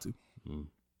all the time too. Mm-hmm.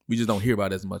 We just don't hear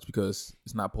about it as much because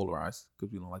it's not polarized.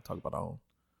 Because we don't like to talk about our own.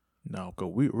 No,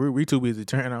 because we too busy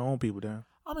tearing our own people down.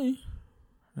 I mean,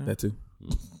 that too.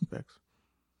 Facts.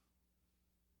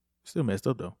 Still messed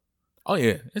up though. Oh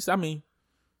yeah, it's still messed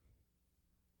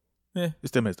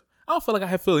up. I don't feel like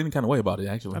I feel any kind of way about it.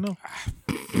 Actually, I know.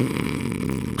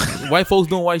 White folks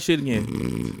doing white shit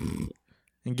again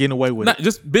and getting away with Not it.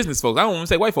 Just business folks. I don't want to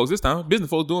say white folks this time. Business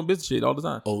folks doing business shit all the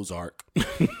time. Ozark.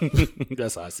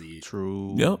 That's how I see it.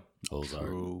 True. Yep. Ozark.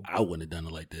 True. I wouldn't have done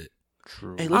it like that.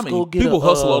 True. Hey, let's go get people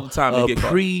hustle all the time to get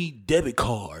caught. pre-debit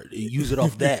card and use it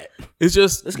off that. It's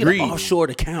just let's get greed. an offshore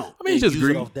account. I mean, it's just use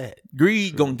greed. It off that.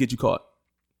 Greed gonna get you caught.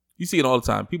 You see it all the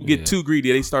time. People get too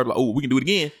greedy. They start like, oh, we can do it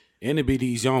again. And it be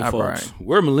these young folks. Right.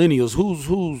 We're millennials.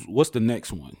 Who's? What's the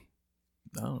next one?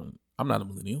 I'm not a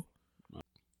millennial.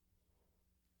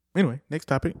 Anyway, next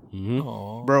topic.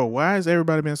 Mm-hmm. Bro, why has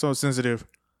everybody been so sensitive?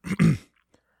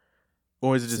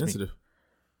 Or is it just sensitive?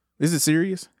 Me? Is it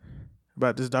serious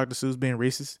about this Dr. Seus being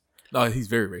racist? No, he's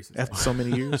very racist. After so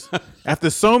many years? After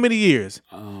so many years.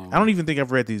 I don't even think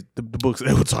I've read the books that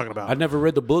they were talking about. I never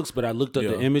read the books, but I looked up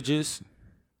the images.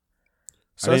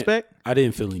 Suspect? I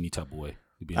didn't feel any type of way.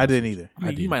 I didn't either. I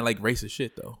mean, you might like racist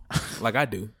shit, though. Like I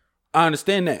do. I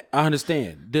understand that. I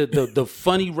understand. The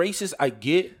funny racist I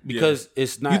get because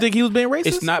it's not. You think he was being racist?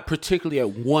 It's not particularly at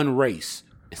one race.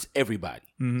 It's everybody.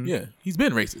 Mm-hmm. Yeah, he's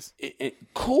been racist.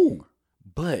 Cool.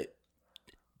 But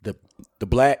the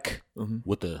black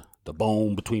with the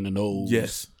bone between the nose.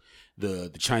 Yes.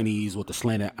 The Chinese with the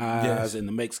slanted eyes and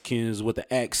the Mexicans with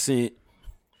the accent.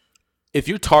 If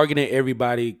you're targeting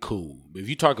everybody, cool. But if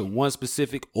you're targeting one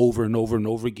specific over and over and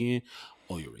over again,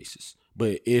 you're racist.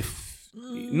 But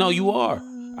no, you are.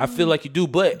 I feel like you do,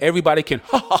 but everybody can.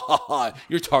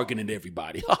 You're targeting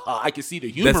everybody. I can see the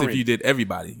humor. That's if you did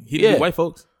everybody. He did white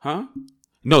folks, huh?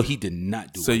 No, he did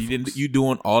not do. So you didn't. You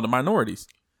doing all the minorities.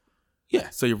 Yeah.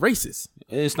 So you're racist.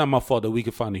 It's not my fault that we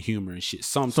can find the humor and shit.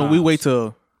 Sometimes. So we wait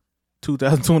till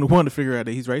 2021 to figure out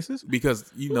that he's racist?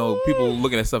 Because people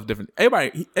looking at stuff different.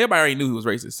 Everybody already knew he was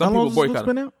racist. Some How long people has this book's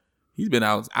boycotted. been out? He's been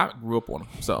out. I grew up on him,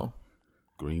 so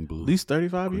Green, blue. At least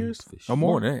 35 years or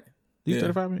more more. than that. At least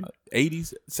 35 years.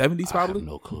 80s, 70s, I probably. have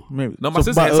no clue. Maybe. No, my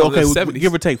sister had some in the 70s.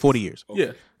 Give or take 40 years.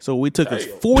 Yeah. So we took us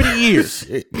 40 years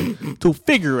to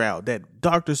figure out that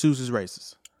Dr. Seus is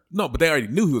racist. No, but they already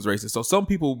knew he was racist. So some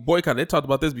people boycotted. They talked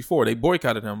about this before. They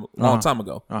boycotted him a long time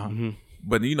ago.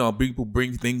 But people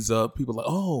bring things up. People are like,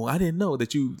 oh, I didn't know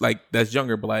that you that's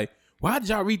younger. But like, why did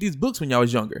y'all read these books when y'all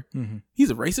was younger?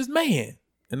 He's a racist man.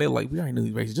 And they're like, we already knew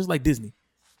he was racist. Just like Disney.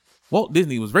 Walt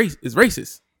Disney is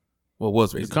racist. Well,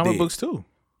 was racist. The comic books too.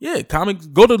 Yeah, comics.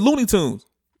 Go to Looney Tunes.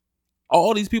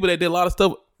 All these people that did a lot of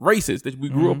stuff racist that we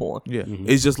grew up on. Yeah.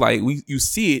 It's just like you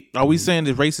see it. Are we saying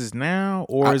it's racist now,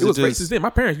 or is it was just racist then? My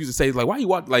parents used to say like, why you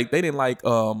watch they didn't like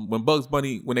when Bugs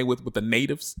Bunny when they with the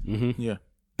natives. Yeah.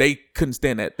 They couldn't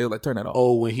stand that. They were like, turn that off.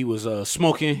 Oh, when he was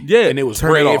smoking, Yeah, and it was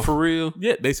turn it red off. for real.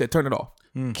 Yeah, they said turn it off.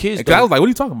 Kids, I was like, what are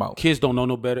you talking about? kids don't know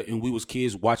no better, and we was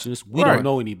kids watching this. We Right. don't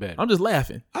know any better. I'm just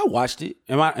laughing. I watched it,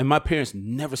 and my parents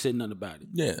never said nothing about it.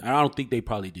 Yeah. and I don't think they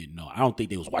probably didn't know. I don't think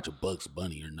they was watching Bugs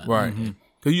Bunny or nothing. Right.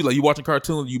 Because you watching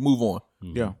cartoons, you move on.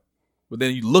 Yeah. But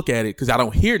then you look at it because I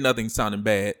don't hear nothing sounding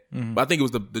bad. But I think it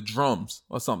was the drums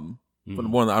or something from the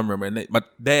one that I remember. And my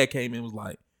dad came in and was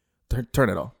like, turn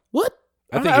it off. What?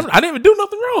 I didn't even do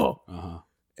nothing wrong.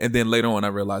 And then later on, I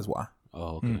realized why.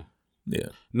 Oh, okay. Yeah.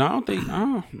 No, I don't think. I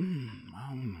don't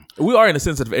know. We are in a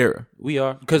sensitive era. We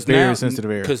are because Very now sensitive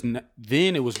area. Because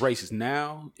then it was racist.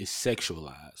 Now it's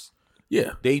sexualized.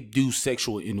 Yeah. They do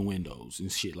sexual innuendos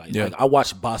and shit like. Yeah. Like I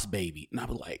watched Boss Baby and I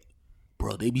was like,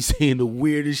 bro, they be saying the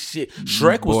weirdest shit.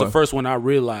 Shrek was the first one I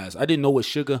realized. I didn't know what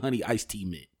sugar honey iced tea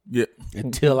meant Yeah.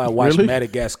 until I watched Really?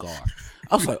 Madagascar.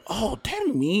 I was like, oh, that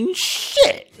means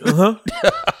shit.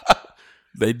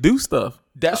 They do stuff.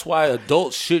 That's why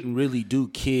adults shouldn't really do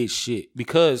kid shit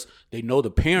because they know the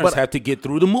parents have to get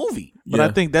through the movie. But Yeah.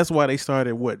 I think that's why they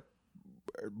started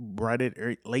right at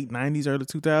late 90s, early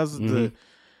 2000s to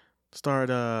start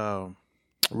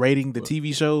rating the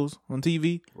TV shows on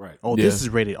TV. Right. Oh, Yeah. this is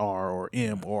rated R or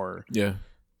M or Yeah.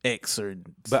 X or.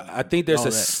 But I think there's all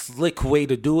a that. slick way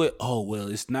to do it. Oh, well,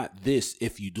 it's not this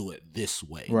if you do it this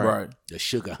way. Right. The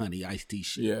sugar honey iced tea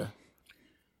shit. Yeah.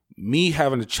 Me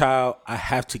having a child, I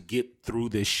have to get through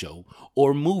this show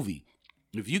or movie.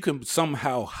 If you can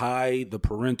somehow hide the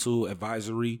parental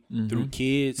advisory through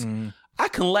kids, I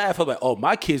can laugh about, oh,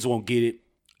 my kids won't get it.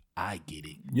 I get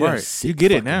it. Yeah. Right. Sick You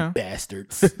get it fucking now.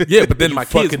 bastards. Yeah, but then You my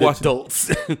kids fucking watching.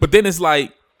 adults. But then it's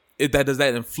like, does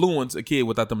that influence a kid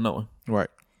without them knowing? Right.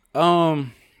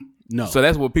 No. So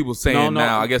that's what people saying No.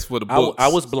 now. I guess for the books, I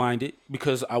was blinded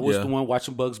because I was Yeah. the one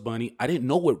watching Bugs Bunny. I didn't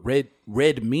know what red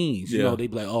means. You Yeah. know, they'd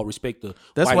be like, "Oh, respect the."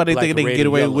 That's white, why they black, think they can red, get and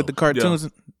away yellow. with the cartoons.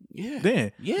 Yeah,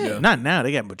 Then. yeah. Not now.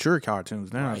 They got mature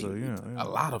cartoons now. So, a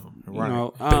lot of them. You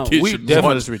know, The kids we should That's why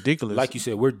definitely, it's ridiculous. like you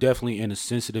said, we're definitely in a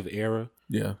sensitive era.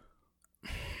 Yeah.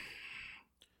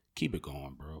 Keep it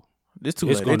going, bro. it's too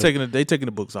it's late. gonna- They taking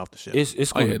the books off the shelf.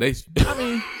 It's Oh gonna, yeah. I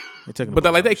mean, They taking the but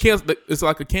books like off they the shelf. cancel. It's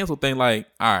like a cancel thing. Like,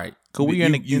 all right, Cause we're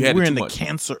in the had we're it in too the much.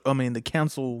 cancer. I mean the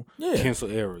cancel. Yeah. cancel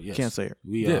era. Yes, Cancel era.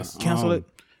 We Yes. Cancel it.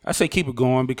 I say keep it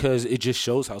going because it just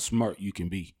shows how smart you can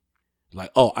be.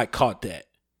 Like, oh, I caught that.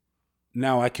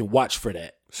 Now I can watch for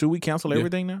that. Should we cancel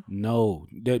everything now? No,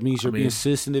 that means you're being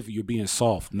sensitive. You're being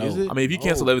soft. No, Is it? I mean, if you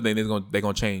cancel everything, they're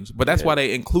gonna change. But that's why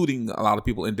they including a lot of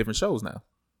people in different shows now.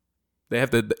 They have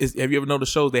to. Have you ever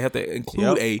noticed shows they have to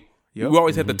include Yep. We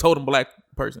always had the totem black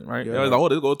person, right? Yep. They was like, oh,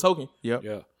 this go token. Yep.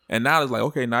 yeah. And now it's like,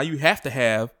 okay, now you have to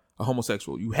have a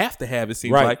homosexual. You have to have, it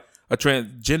seems Right. like, a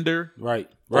transgender, Right.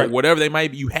 or whatever they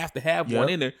might be. You have to have Yep. one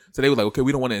in there. So they were like, okay,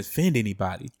 we don't want to offend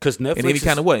anybody Because Netflix in any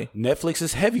kind of way. Netflix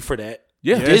is heavy for that.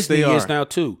 Yeah. Yes, Disney they is are. now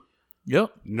too.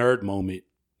 Yep. Nerd moment.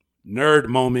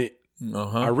 I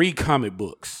Uh-huh. read comic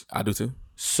books. I do too.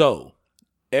 So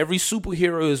every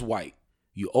superhero is white.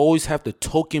 You always have the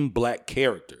token black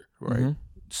character. Right.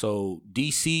 So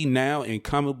DC now in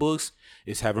comic books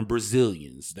is having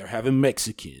Brazilians. They're having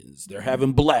Mexicans. They're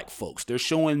having black folks. They're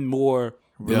showing more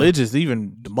Religious,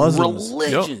 even the Muslims.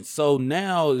 religion. So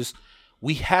now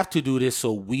we have to do this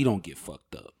so we don't get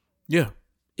fucked up. Yeah.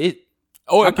 It.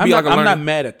 Or it could be like a I'm not learning-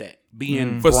 mad at that.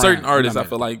 Being for brown, certain I'm artists, not I mad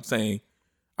feel at like saying,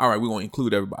 all right, we're going to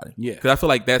include everybody. Yeah. Because I feel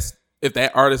like if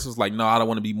that artist was like, no, I don't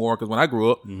want to be more. Because when I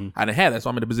grew up, I didn't have that. So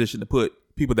I'm in a position to put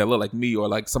people that look like me or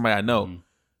like somebody I know.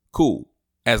 Cool.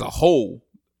 As a whole,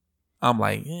 I'm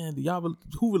like, yeah,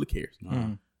 who really cares?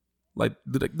 Like,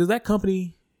 does that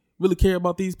company really care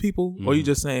about these people? Or you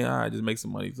just saying, all right, just make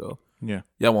some money. So Yeah.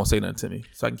 y'all won't say nothing to me.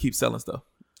 So I can keep selling stuff.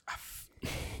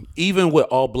 even with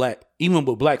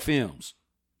black films,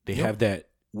 They have that.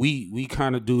 We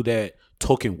kind of do that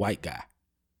token white guy.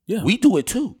 Yeah. We do it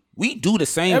too. We do the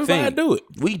same thing. Everybody do it.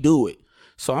 We do it.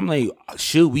 So I'm like,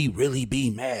 should we really be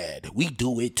mad? We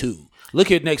do it too.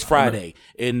 Look at next Friday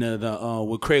in the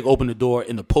when Craig opened the door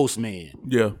in the postman.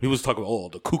 Yeah. He was talking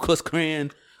about the Ku Klux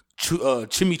Klan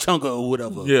chimichanga or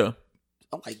whatever. Yeah.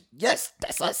 I'm like, yes,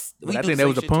 that's us. But I think that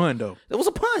was a pun, though. That was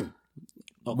a pun.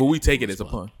 Okay. But we take it as a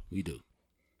pun. We do.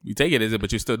 We take it as it,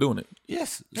 but you're still doing it.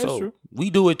 Yes. That's so true. we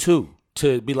do it too.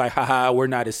 To be like, haha, we're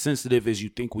not as sensitive as you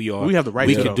think we are. We have the right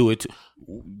We to, can though. do it too.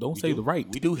 Don't say the right.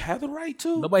 We do have the right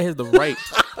to. Nobody has the right.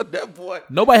 That boy.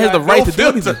 Nobody has the right to do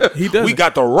anything. He doesn't. We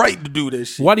got the right to do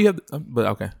this shit. Why do you have? But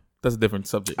okay, that's a different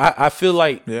subject. I feel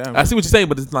like Yeah. I see what you're saying,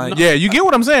 but it's like Yeah, you get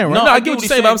what I'm saying, right? no, No, I I get get what what you're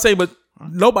saying, he's but I'm saying, but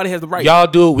nobody has the right. y'all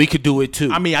do it, we could do it too.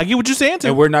 I mean, I get what you're saying, too.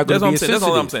 and we're not going That's to what be I'm saying. That's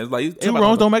insensitive. all I'm saying. It's like Two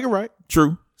wrongs don't make it right.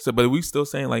 True. So, but we still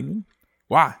saying like,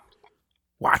 why?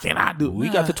 Why can't I do it? We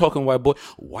got to talking white boy,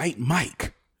 White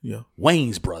Mike, Yeah.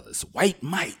 Wayne's brothers, White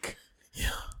Mike.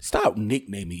 Yeah. Stop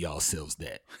nicknaming yourselves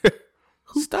that.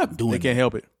 Stop doing They can't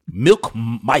help it. Milk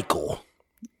Michael.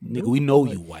 Nigga, we know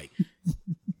you white.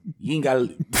 You ain't got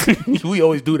to. We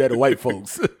always do that to white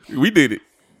folks. We did it.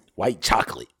 White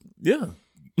chocolate. Yeah.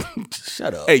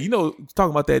 Shut up. Hey,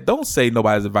 talking about that, don't say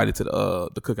nobody's invited to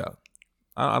the cookout.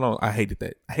 I hated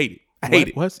that. I hate it. I hate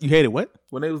it. What? You hated what?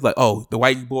 When they was like, oh, the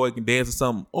white boy can dance or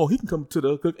something. Oh, he can come to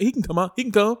the cook. He can come out. He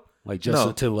can come. Like Justin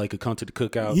No. Timberlake could come to the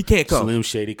cookout. He can't come. Slim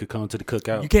Shady could come to the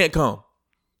cookout. You can't come.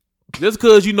 Just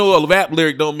because you know a rap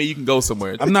lyric don't mean you can go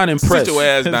somewhere. I'm not impressed. Sit your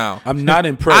ass down. I'm not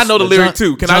impressed. I know the But lyric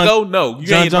too. Can I go? No. You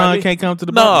John ain't invite me? can't come to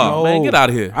the No, barbecue. man, get out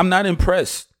of here. I'm not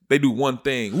impressed. They do one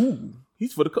thing. Ooh,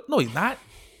 he's for the no, he's not.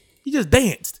 He just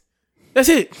danced. That's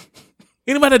it.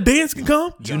 Anybody that dance can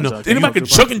come. You know, Anybody can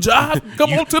chuck and jive.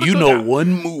 Come on to the you cookout. know one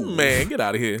move. Man, get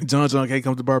out of here. John can't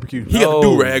come to the barbecue. He got No. the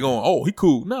do rag on. Oh, he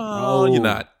cool. No, you're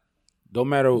not. Don't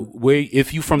matter where,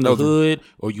 if you from the hood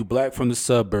or you black from the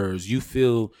suburbs, you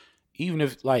feel, even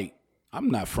if like, I'm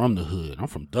not from the hood. I'm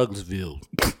from Douglasville,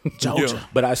 Georgia. Yeah.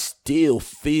 But I still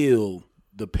feel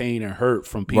the pain and hurt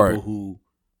from people Right. who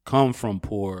come from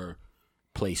poor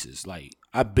places. Like,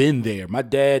 I've been there. My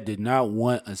dad did not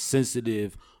want a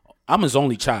sensitive, I'm his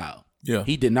only child. Yeah.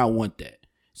 He did not want that.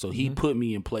 So he put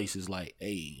me in places like,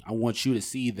 hey, I want you to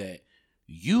see that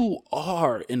you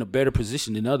are in a better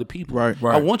position than other people. Right.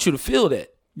 I want you to feel that.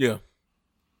 Yeah.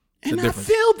 And I difference.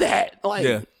 feel that. Like,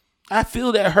 Yeah. I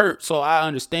feel that hurt, so I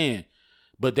understand.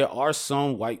 But there are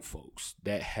some white folks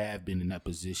that have been in that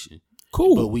position.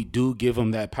 Cool. But we do give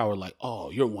them that power, like,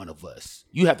 oh, you're one of us.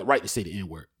 You have the right to say the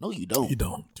N-word. No, you don't. You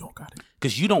don't. You don't got it.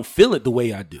 Because you don't feel it the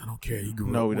way I do. I don't care. You grew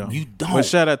No, up. we don't. You don't. But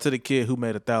shout out to the kid who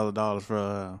made $1,000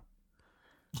 for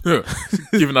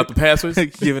Giving out the passwords.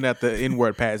 giving out the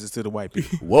N-word passes to the white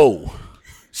people. Whoa.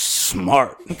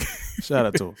 Smart. Shout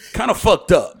out to him. Kind of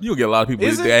fucked up. You'll get a lot of people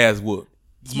Is get it? their ass whooped.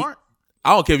 Smart.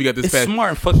 I don't care if you got this It's pass. smart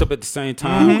and fucked up at the same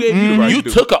time. Who gave you the right You to do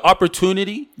it? took an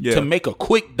opportunity Yeah. to make a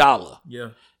quick dollar. Yeah.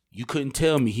 You couldn't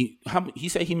tell me. He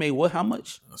said he made what? How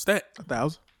much? What's that?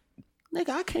 1,000. Nigga,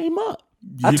 I came up.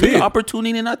 I You took did. an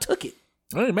opportunity and I took it.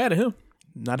 I ain't mad at him.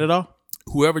 Not at all.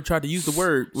 Whoever tried to use the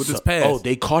word with this pass. Oh,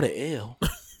 they caught an L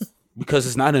because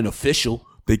it's not an official.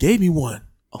 They gave me one.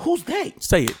 Who's they?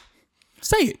 Say it.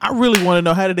 Say it. I really want to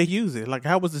know, how did they use it? Like,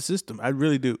 how was the system? I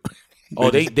really do. Oh,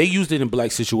 they used it in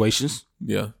black situations.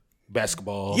 Yeah.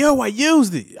 Basketball. Yo, I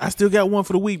used it. I still got one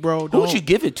for the week, bro. Who would you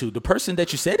give it to? The person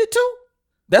that you said it to?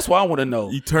 That's what I want to know.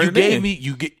 You turned it gave in.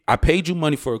 me. I paid you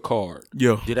money for a card.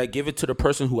 Yeah. Did I give it to the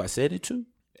person who I said it to?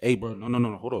 Hey, bro,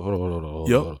 no. Hold on.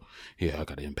 Yep. Yeah, I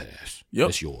got an impasse. Yep.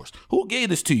 That's yours. Who gave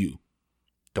this to you?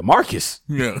 DeMarcus?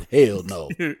 Yeah. Hell no.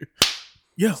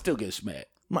 Yeah. Still get smacked.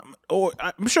 Or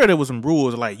I'm sure there was some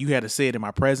rules, like you had to say it in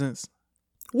my presence.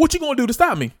 What you gonna do to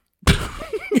stop me?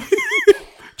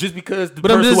 Just because the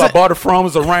But I'm person just who I saying- bought it from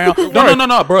is around.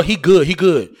 No, bro. He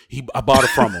good. I bought it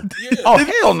from him. Oh,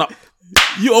 hell no.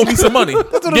 You owe me some money.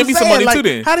 That's what Give I'm me some saying. money like, too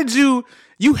then. How did you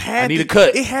had I need to, a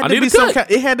cut. It had I to need be a some cut.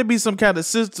 kind. It had to be some kind of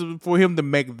system for him to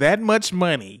make that much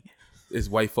money. It's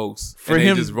white folks. For and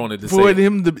him, they just wanted to for say it.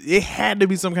 him to, it had to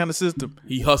be some kind of system.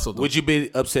 He hustled them. Would you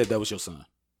be upset that was your son?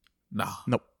 Nah.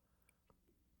 Nope.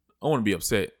 I want to be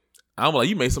upset. I'm like,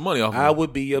 you made some money off of I me.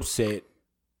 would be upset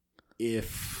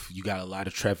if you got a lot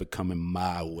of traffic coming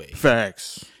my way.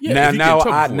 Facts. Yeah, if you get in trouble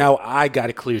for it. now I got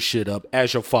to clear shit up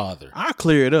as your father. I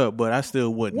clear it up, but I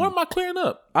still wouldn't. What am I clearing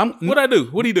up? I'm What'd I do?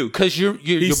 What'd he do? because you're sold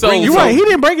bringing You're something. right. He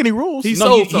didn't break any rules. He No,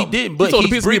 sold he something. didn't, but He sold a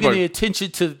he's piece of bringing paper. the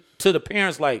attention to the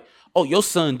parents. Like, oh, your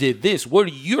son did this. What are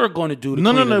you going to do? To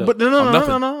no. clean it But up?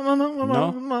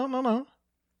 no. No?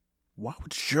 Why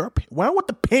would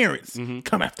the parents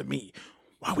come after me?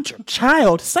 Why would your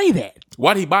child say that?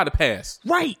 Why did he buy the pass?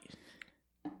 Right.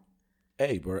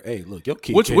 Hey, bro. Hey, look, your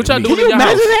kid. What y'all doing Can in you your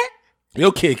imagine house? that?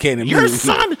 Your kid can't. Your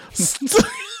son.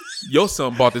 Your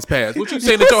son bought this pass. What you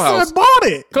saying at your house? Son bought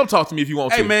it. Come talk to me if you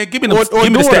want to. Hey man, give me Or give me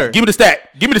the daughter. stack. Give me the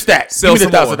stack. Give me the stack. Sell Give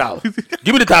me the some more. $1,000.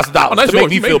 Give me the $1,000 Oh, that's to make yours.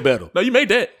 me You feel made- better. No, you made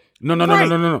that.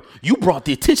 No. You brought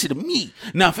the attention to me.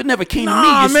 Now, if it never came to me,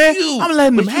 Nah, it's man. you. I'm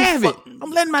letting But them you have it. fuck-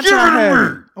 I'm letting my child have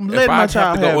it. I'm If letting I my have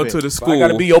child to go have into it. the I school,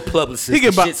 gotta be your publicist. He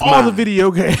can The buy shit's all the mine. video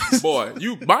games. boy,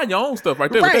 you buying your own stuff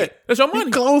right there. Right. That's your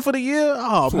money. Clothes for the year.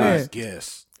 Oh man.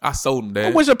 Yes. I sold him I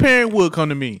that. wish a parent would come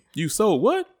to me. You sold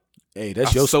what? Hey,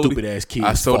 that's I your sold stupid it- ass kid.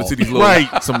 I sold it to these little,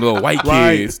 Right. some little white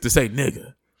Right. kids to say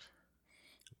nigga.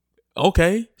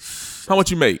 Okay, how much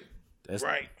you make? That's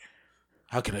Right.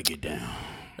 How can I get down?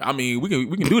 I mean, we can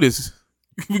do this.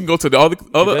 We can go to the other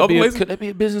places. Could that be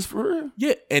a business for real?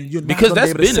 Yeah, and you're not Because gonna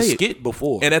that's be able to been a say it. skit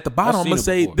before. And at the bottom, I've I'm gonna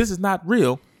seen it say before. this is not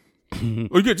real,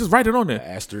 or you just write it on there.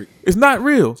 Asterisk. It's not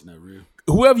real. Not real.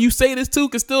 Whoever you say this to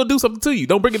can still do something to you.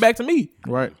 Don't bring it back to me.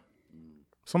 Right.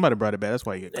 Somebody brought it back. That's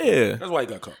why you get Yeah, That's why he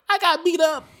got caught. I got beat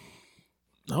up.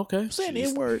 Okay, saying the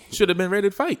N-word. should have been ready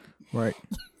to fight. Right.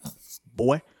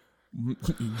 Boy. You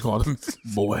call him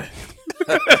boy.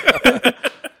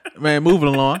 Man, moving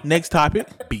along. Next topic.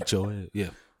 Beat your head. Yeah.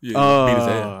 Yeah, beat his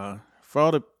ass. For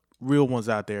all the real ones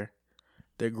out there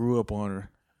that grew up on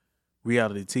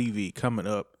reality TV coming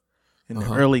up in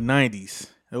the early 90s,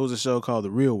 there was a show called The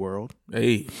Real World.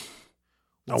 Hey,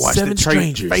 I watched Seven it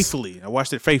Strangers. faithfully. I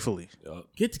watched it faithfully.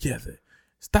 get together.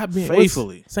 Stop being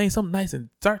Faithfully. saying something nice and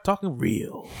start talking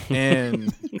real.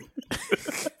 And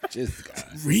Just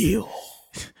guys. Real.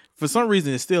 for some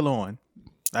reason, it's still on.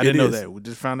 I It didn't know is. that. We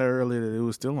just found out earlier that it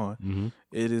was still on. Mm-hmm.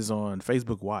 It is on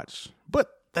Facebook Watch. But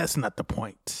that's not the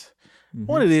point.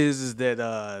 What it is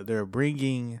that they're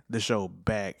bringing the show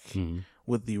back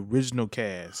with the original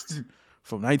cast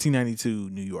from 1992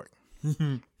 New York.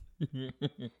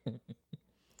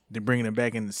 They're bringing it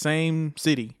back in the same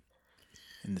city,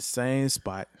 in the same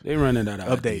spot. They running out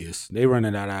of Update. ideas. They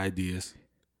running out of ideas.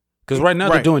 Because right now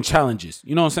they're Right. doing challenges.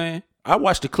 You know what I'm saying? I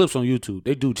watch the clips on YouTube.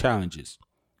 They do challenges.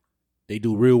 They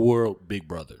do Real World, Big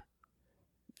Brother,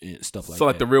 and stuff like So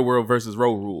that. like the real world versus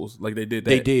road rules, like they did that.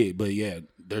 They did, but yeah,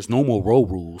 there's no more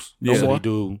road rules. Yeah. So they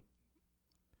do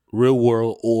Real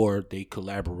World, or they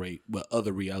collaborate with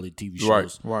other reality TV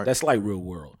shows. Right. That's like Real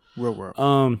World. Real World.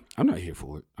 I'm not here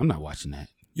for it. I'm not watching that.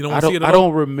 You don't I want to see don't. it. I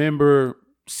don't remember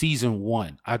season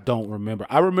 1. I don't remember.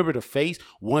 I remember the face.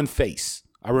 One face.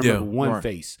 I remember one right.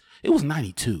 face. It was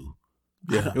 92.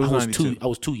 Yeah, it was 92. I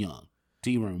was too young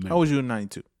to even remember. How was you in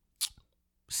 92?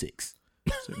 6.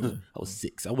 I was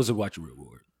 6. I wasn't watching Real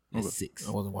World. I was 6.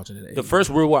 I wasn't watching it. The first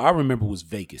Real World I remember was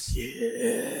Vegas.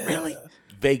 Yeah, Really?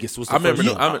 Vegas was the I remember.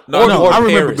 first. No, I remember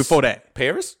Paris. before that.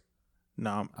 Paris?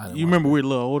 No, I didn't you watch remember we're a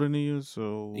little older than you,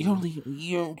 so You only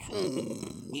you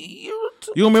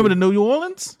you remember the New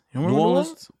Orleans? You remember New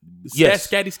Orleans? Yes,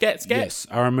 scatty, scat. Yes,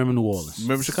 I remember New Orleans.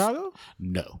 Remember Chicago?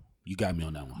 No, you got me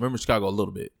on that one. Remember Chicago a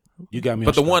little bit, You got me.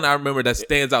 but on the one I remember that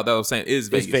stands out that I was saying is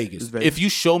Vegas. It's Vegas. It's Vegas. If you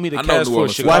show me the I know cast New for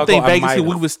Orleans. Chicago, Well, I think Vegas. might We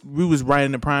have. was right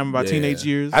in the prime of our Yeah. teenage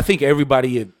years. I think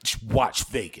everybody had watched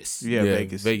Vegas. Yeah,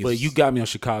 Vegas. But you got me on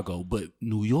Chicago. But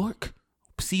New York,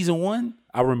 season 1,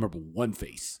 I remember one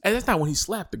face. And that's not when he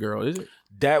slapped the girl, is it?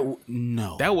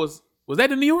 No, That was that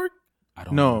in New York? I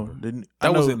don't No, remember.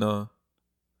 That was in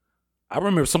I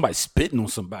remember somebody spitting on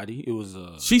somebody. It was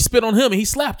she spit on him and he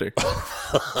slapped her.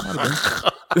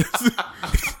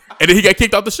 And then he got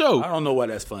kicked off the show. I don't know why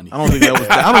that's funny. I don't think that was.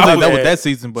 I don't think that was that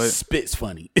season, but Spit's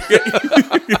funny.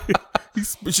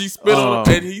 She spit on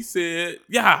him and he said,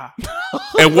 "Yeah,"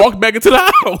 and walked back into the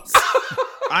house.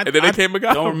 And then they came and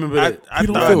got don't him. remember that. I You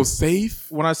don't thought- feel safe.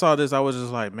 when I saw this, I was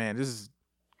just like, man, this.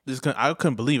 I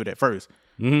couldn't believe it at first.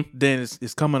 Mhm. Then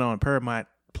it's coming on Paramount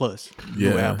Plus. New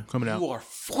Yeah. album coming out. You are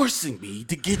forcing me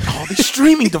to get all these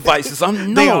streaming devices.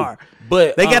 I'm They are.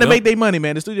 but They got to no. make their money,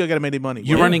 man. The studio got to make their money.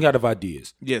 You're But- running out of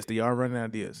ideas. Yes, they are running out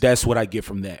of ideas. That's what I get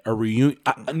from that. A reunion.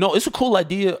 No, it's a cool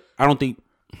idea. I don't think.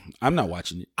 I'm not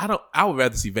watching it. I would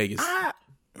rather see Vegas.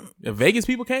 If Vegas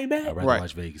people came back, I'd rather Right.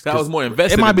 watch Vegas. that was more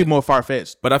invested. It might in be more far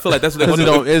fetched. but I feel like that's what they're Because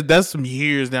going to do. that's some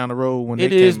years down the road when It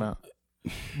they is. came out.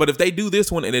 But if they do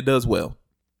this one and it does well,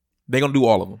 they're going to do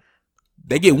all of them.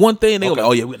 They get one thing and they go, Okay.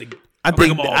 "Oh yeah, we got to." I Bring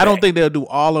think them all I don't back. think they'll do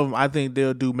all of them. I think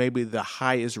they'll do maybe the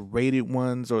highest rated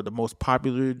ones or the most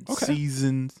popular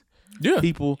seasons. Yeah.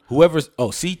 People, Whoever's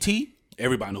CT.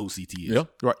 Everybody knows who CT is. Yeah.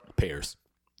 right? Paris.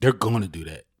 They're going to do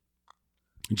that.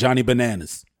 Johnny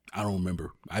Bananas. I don't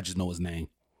remember. I just know his name.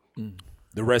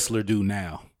 The wrestler dude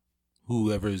now.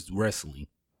 Whoever is wrestling.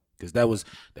 because that was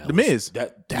The Miz.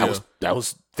 That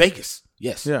was Vegas.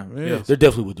 Yes. Yeah. They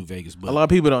definitely would do Vegas. But a lot of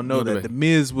people don't know that The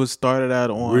Miz was started out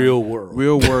on Real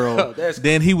World.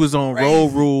 Then he was on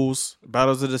Road Rules,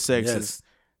 Battles of the Sexes.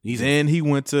 Yes. Then he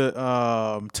went to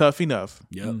Tough Enough.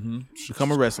 Yep.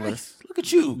 Become a wrestler. Look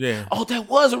at you. Yeah. Oh, that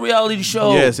was a reality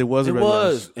show. Yes, it was. It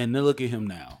was. And then look at him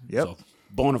now. Yep. So,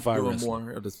 bona fide A little wrestler.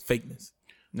 more of this fakeness.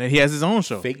 Now he has his own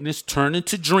show. Fakeness turned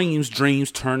into dreams.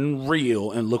 Dreams turned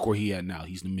real. And look where he at now.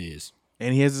 He's the Miz.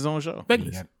 And he has his own show.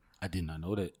 Fakeness. I did not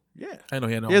know that. Yeah. I know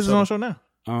he had no He has his own show now.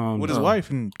 With his wife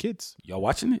and kids. Y'all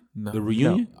watching it? No. The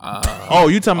reunion? Oh,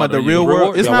 you talking about the Real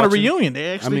World? It's Y'all not a watching it? reunion.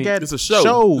 They actually got it's a show.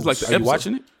 shows. It's like the Are you episode.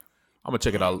 watching it? I'm gonna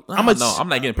check it out. I'm I'm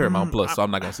not getting Paramount Plus, so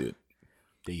I'm not gonna see it.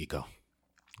 There you go.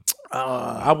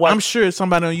 I'm sure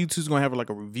somebody on YouTube's gonna have like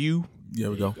a review, Yeah,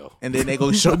 we go. and then they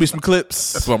gonna show me some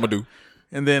clips, That's what I'm gonna do.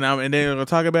 and then they're gonna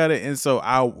talk about it, and so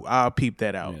I'll peep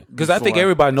that out Because I think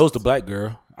everybody knows the black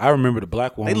girl. I remember the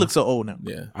black one. They look so old now.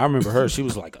 Yeah. I remember her. She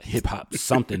was like a hip hop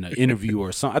something, an interview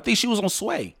or something. I think she was on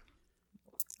Sway.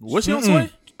 Was she on Sway?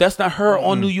 That's not her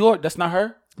on New York. That's not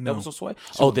her. That was on Sway.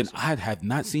 Then I have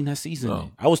not seen that season.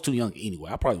 No. I was too young anyway.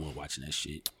 I probably wasn't watching that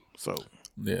shit. So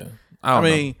Yeah. I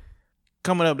mean,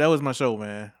 coming up, that was my show,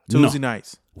 man. Tuesday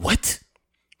nights. What?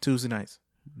 Tuesday nights.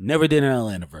 Never did an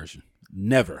Atlanta version.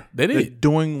 Never. they They're did.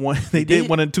 doing one. They did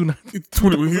one in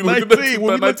 2019. When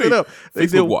we looked it up, they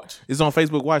Facebook did. Watch. It's on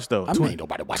Facebook Watch though. I mean, ain't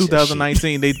nobody watching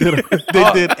 2019. They did.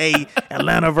 They did a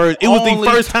Atlanta version. It was Only-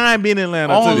 the first time being in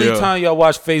Atlanta. Only too. Yeah. time y'all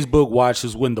watch Facebook Watch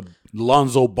is when the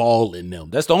Lonzo Ball in them.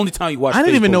 That's the only time you watch. I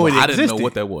didn't even Facebook know Watch. it I didn't know existed.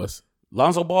 what that was.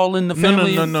 Lonzo Ball in the No.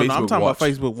 family. I'm Facebook talking about Watch.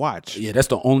 Facebook Watch. Yeah, that's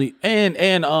the only and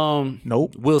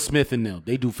Nope. Will Smith and them.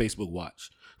 They do Facebook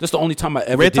Watch. That's the only time I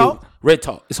ever Red did. Talk? Red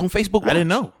Talk. It's on Facebook Watch. I didn't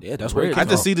know. Yeah, that's where it I is.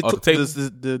 just see the Oh, the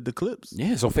tape? the clips.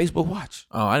 Yeah, it's on Facebook Watch.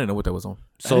 Oh, I didn't know what that was on.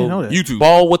 So didn't know that. YouTube.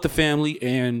 Ball with the family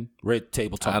and Red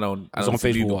Table Talk. I don't It's on see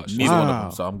Facebook neither, Watch. neither one of Wow.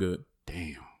 them, so I'm good.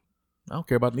 Damn. I don't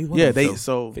care about neither one Yeah, of them. they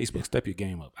so Facebook, step your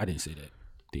game up. I didn't say that.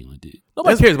 Dylan did.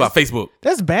 Nobody cares about Facebook.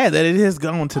 that's bad that it has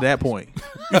gone to that point.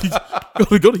 Go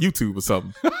to YouTube or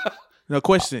something. No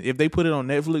question. If they put it on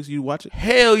Netflix, you watch it.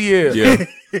 Hell yeah. Yeah.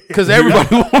 Because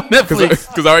everybody on Netflix.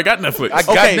 Because I already got Netflix. I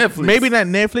got Netflix. Maybe not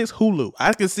Netflix, Hulu.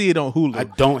 I can see it on Hulu. I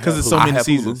don't because have it's so Hulu. I many have Hulu.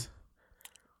 seasons.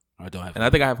 I don't have. And I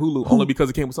think I have Hulu only because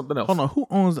it came with something else. Hold on, who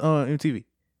owns MTV?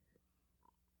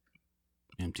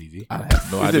 MTV. I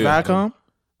have no Is idea. it Viacom?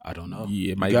 I don't know. Yeah, it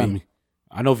You might got be. me.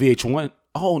 I know VH1.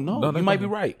 Oh no, No, you that's might be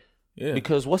not- right. Yeah.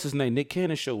 Because what's his name? Nick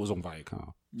Cannon's show was on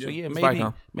Viacom. So yeah, it's maybe,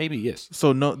 Viacom. maybe yes.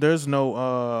 So no, there's no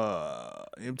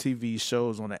MTV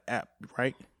shows on the app,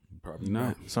 right? Probably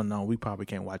not. So no, we probably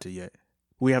can't watch it yet.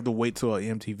 We have to wait till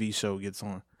an MTV show gets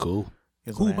on. Cool.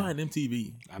 Gets Who on the buying app.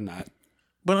 MTV? I'm not.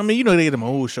 But I mean, you know, they get them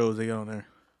old shows they got on there.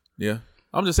 Yeah.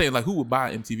 I'm just saying, like, who would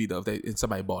buy MTV though if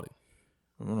somebody bought it?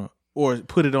 I don't know. Or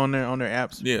put it on their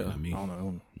apps. Yeah. I mean, I don't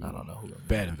know. I don't know who.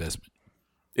 bad investment.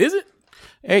 Is it?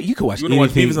 Hey, you can watch You wanna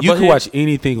watch anything. Beavis and You can Butthead? watch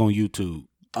anything on YouTube.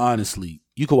 Honestly,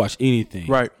 you can watch anything.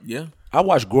 Right? Yeah. I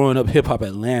watched Growing Up Hip Hop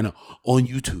Atlanta on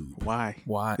YouTube. Why?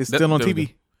 Why? It's still on There we TV.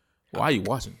 go. Why are you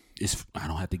watching? I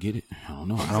don't have to get it. I don't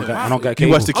know. I don't got You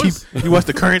cable. watch the you watch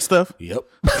the current stuff. Yep.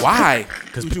 Why?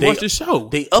 Because you they- watch the show.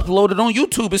 They upload it on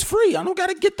YouTube. It's free. I don't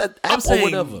gotta get that I'm app or saying,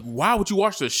 whatever. why would you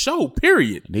watch the show?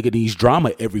 Period. Nigga needs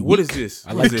drama every week. What is this? I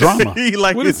What like is this? drama. he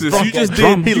like What is his this? You drama. just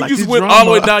drama. did. He You like just his went drama. all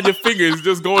the way down your fingers,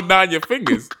 just going down your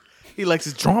fingers. He likes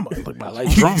his drama. I like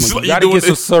drama. So You you gotta doing get some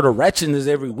this- sort of ratchetness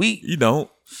every week. You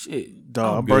don't. Shit.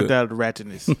 Dog, I'm I'm burnt good. out of the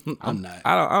ratchetness. I'm not.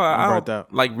 I burnt don't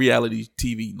out. like reality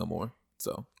TV no more.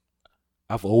 So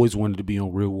I've always wanted to be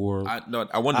on Real World. I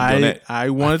wanted to be on that. I I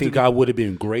wanted think to. I would have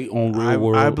been great on Real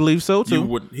World. I believe so too. You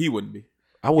wouldn't. He wouldn't be.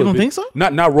 I would. don't think so?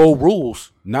 Not Road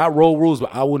Rules. Not Road Rules,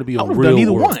 but I wouldn't be I on would have Real done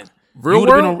either World. one. Real You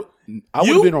would've been World. on- I would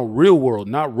have You? been on Real World,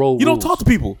 not Road You Rules. don't talk to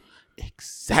people.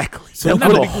 Exactly. So That you're not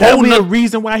put gonna a be- That whole would be a nother-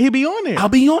 reason why he be on there. I'll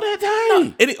be on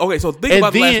that thing. Okay, so think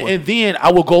about the last one. And then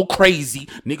I will go crazy.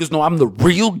 Niggas know I'm the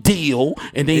real deal,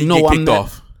 and they You know get I'm kicked the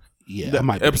off. Yeah, I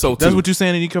might be Episode That's 2. what you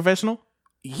saying in your confessional?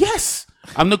 Yes,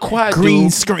 I'm the quiet Green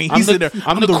dude. screen. He I'm said the, there,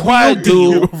 I'm I'm the the quiet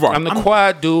real dude. deal. Right. I'm the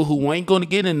quiet dude who ain't gonna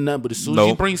get in nothing. But as soon as you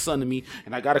Nope. bring something to me,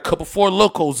 and I got a couple 4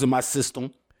 locos in my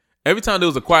system, Every time there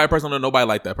was a quiet person on there, nobody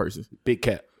liked that person. big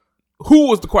cat. Who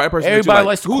was the quiet person? Everybody that you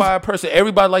likes the Who's- quiet person.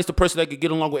 Everybody likes the person that could get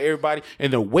along with everybody,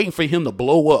 and they're waiting for him to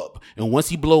blow up. And once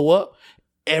he blow up,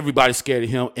 everybody's scared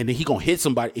of him, and then he gonna hit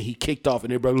somebody, and he kicked off,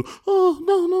 and everybody, oh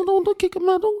no, don't kick him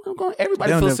out, don't. Everybody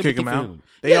They don't feels never kick sympathy him for out.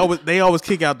 him. They always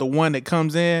kick out the one that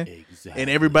comes in Exactly. and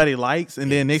everybody likes,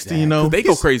 and then next thing you know, They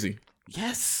go crazy.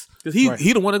 Yes. Because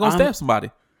he the one that gonna stab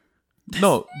somebody.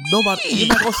 No, nobody. You're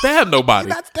not gonna stab nobody.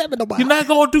 Not stabbing nobody. You're not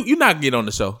gonna get on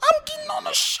the show. I'm getting on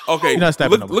the show. Okay, You're not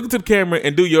stabbing look into the camera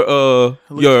and do your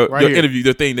right here. interview,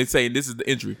 your thing. They say this is the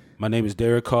injury. My name is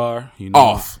Derek Carr. You know,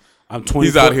 Off. I'm 24.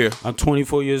 He's out here. I'm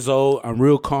 24 years old. I'm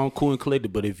real calm, cool, and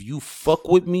collected. But if you fuck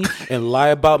with me and lie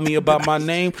about me about my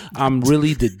name, I'm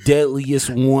really the deadliest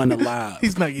one alive.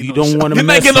 He's not getting you on the don't show. want to. He's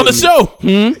not getting on the show.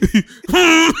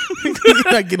 He's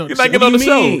not getting on the He's not show. getting on the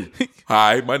show. mean?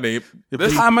 Hi, my name.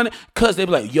 Because they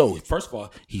be like, yo, first of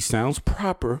all, he sounds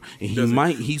proper and he's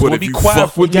But gonna if be you quiet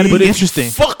fuck for with me. me, But if interesting.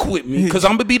 you fuck with me, because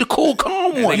I'm gonna be the cool,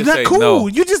 calm one. You're Nigga not say cool. no.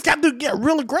 You just got to get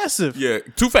real aggressive. Yeah,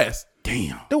 too fast.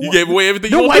 Damn. You gave away everything.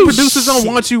 The you white want to do. producers don't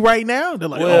want you right now. They're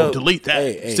like, Well, delete that.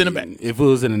 Hey, Send it back. If it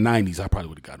was in the 90s, I probably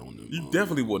would have got on them. You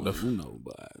definitely wouldn't have. You know,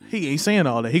 but He ain't saying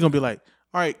all that. He gonna be like,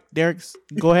 all right, Derek,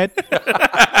 go ahead.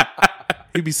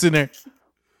 He be sitting there.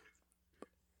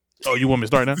 Oh, you want me to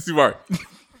start now? Right.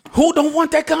 who don't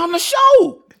want that guy on the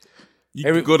show? You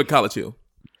can go to College Hill.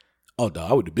 Oh,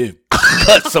 dog, I would have been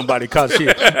cut somebody caught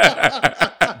shit.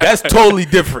 That's totally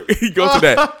different. He goes to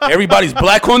that. Everybody's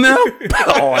black on them?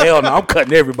 Oh, hell no. I'm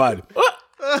cutting everybody.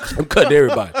 I'm cutting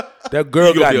everybody. That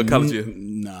girl You gonna got be on College Hill.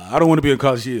 Nah, I don't want to be on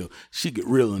College Hill. She get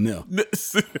real in there.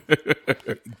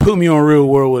 Put me on Real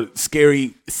World with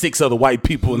scary 6 other white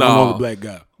people and I'm the only black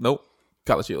guy. Nope.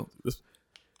 College Hill. Just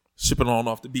shipping on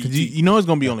off the beach. You know it's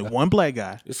gonna be only one black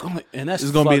guy. It's gonna and that's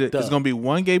It's gonna be fucked up. it's gonna be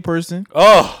one gay person.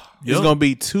 Oh, It's gonna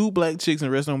be 2 black chicks and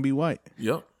the rest gonna be white.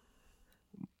 Yep.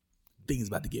 Things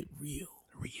about to get real.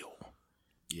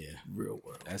 yeah, Real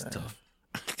world. that's tough.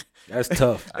 That's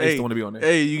tough. I just don't want to be on there.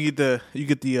 Hey, you get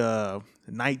the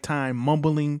nighttime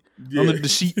mumbling under the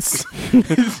sheets. You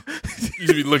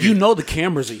should be looking. You know the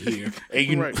cameras are here, and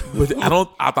you, Right. But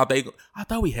I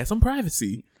thought we had some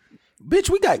privacy. bitch,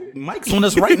 we got mics on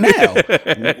us right now.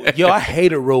 Yo, I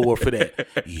hated Real World for that.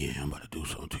 Yeah, I'm about to do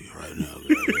something to you right now.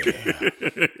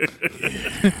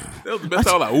 That was the best.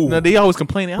 I was like, ooh. No, they always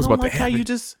complaining. I don't about to like how happen? you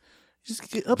just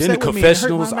get upset Then the with me. It hurt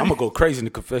confessionals, my I'm man. gonna go crazy in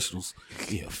the confessionals.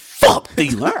 Yeah, fuck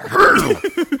Thielen. I hurt him.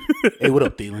 Hey, what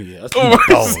up, Thielen? Yeah, that's my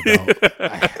dog.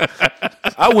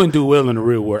 I wouldn't do well in the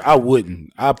Real World. I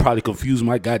wouldn't. I'd probably confuse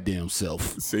my goddamn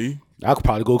self. See? I could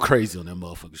probably go crazy on that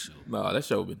motherfucking show. No, that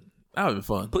show been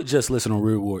fun. Put Just Listen on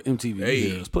Real World. MTV.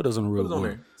 Hey. Yes, put us on the Real Put it on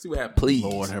World. there. See what happens. Please.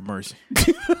 Lord have mercy.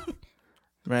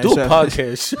 Man, Do a shout-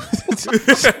 podcast.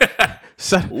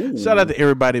 Shout out to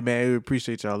everybody, man. We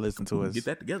appreciate y'all listening to us, Get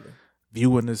that together.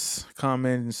 viewing us,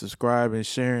 commenting, subscribing,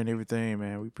 sharing everything,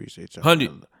 man. We appreciate y'all.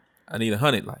 100. I need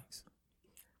 100 likes.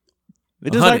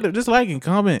 Just like and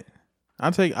comment.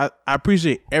 I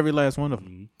appreciate every last one of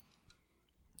them.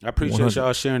 I appreciate 100.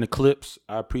 y'all sharing the clips.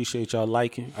 I appreciate y'all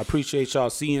liking. I appreciate y'all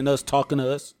seeing us, talking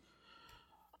to us.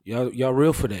 Y'all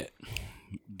real for that.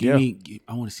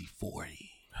 I want to see 40.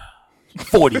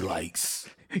 40 likes.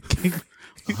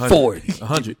 40.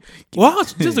 100. Well,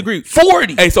 just agree.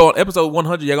 40. Hey, so on episode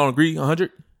 100, y'all gonna agree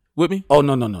 100 with me? Oh,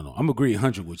 no. I'm agreeing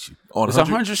 100 with you. On It's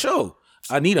 100? 100 show.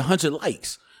 I need 100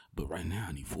 likes. But right now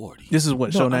I need 40. This is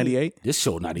what, show 98? This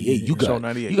show 98. You Show got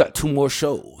 98. You got 2 more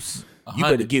shows. You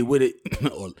better 100. get with it.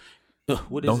 Or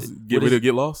what is Don't it? get What rid is of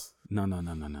get lost. No.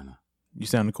 You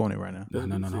sound corny right now.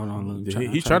 No. Hold on.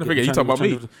 He's trying to figure it. You talking about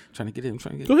me. Trying to get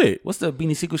it. Go ahead. What's the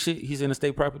Beanie Siegel shit? He's in a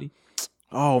state property.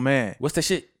 Oh man, What's that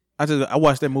shit? I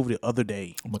watched that movie the other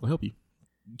day. I'm not gonna help you.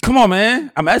 Come on, man.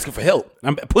 I'm asking for help.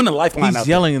 I'm putting a lifeline He's out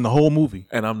yelling in the whole movie.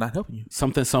 And I'm not helping you.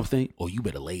 there. Something, or you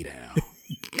better lay down.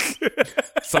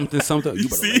 something, or you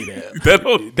better lay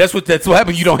down. That's what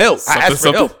happened. You don't help. I asked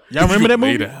for help. Y'all remember that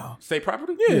Lay movie, down. State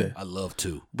property? Yeah. I love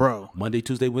to. bro? Monday,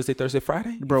 Tuesday, Wednesday, Thursday,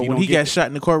 Friday? Bro, when he got shot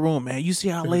in the courtroom, man, you see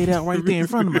how I laid out right there in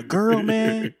front of my girl,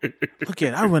 man. Look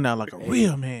at it. I went out like a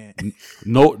real man.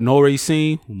 No race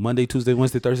scene. Monday, Tuesday,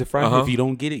 Wednesday, Thursday, Friday. Uh-huh. If you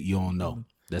don't get it, you don't know.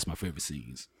 That's my favorite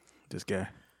scenes. This guy.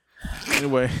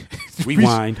 Anyway,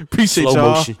 Rewind. Appreciate Slow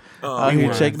y'all motion. out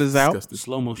here checking us out. Disgusting.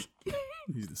 Slow motion.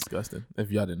 He's disgusting. If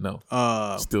y'all didn't know.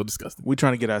 Still disgusting. We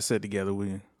trying to get our set together.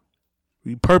 We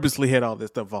purposely had all this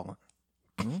stuff falling.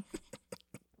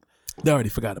 They already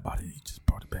forgot about it. He just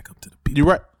brought it back up to the people. You're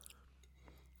right.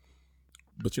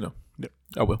 But you know. Yep.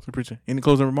 I will. Appreciate it. Any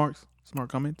closing remarks? Smart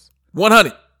comments?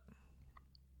 100.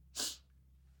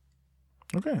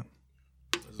 Okay.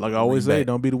 Like I always say,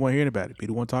 don't be the one hearing about it. Be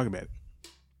the one talking about it.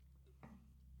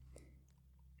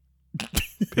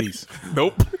 Peace.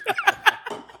 Nope.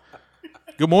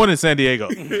 Good morning, San Diego.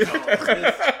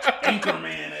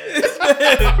 Anchorman.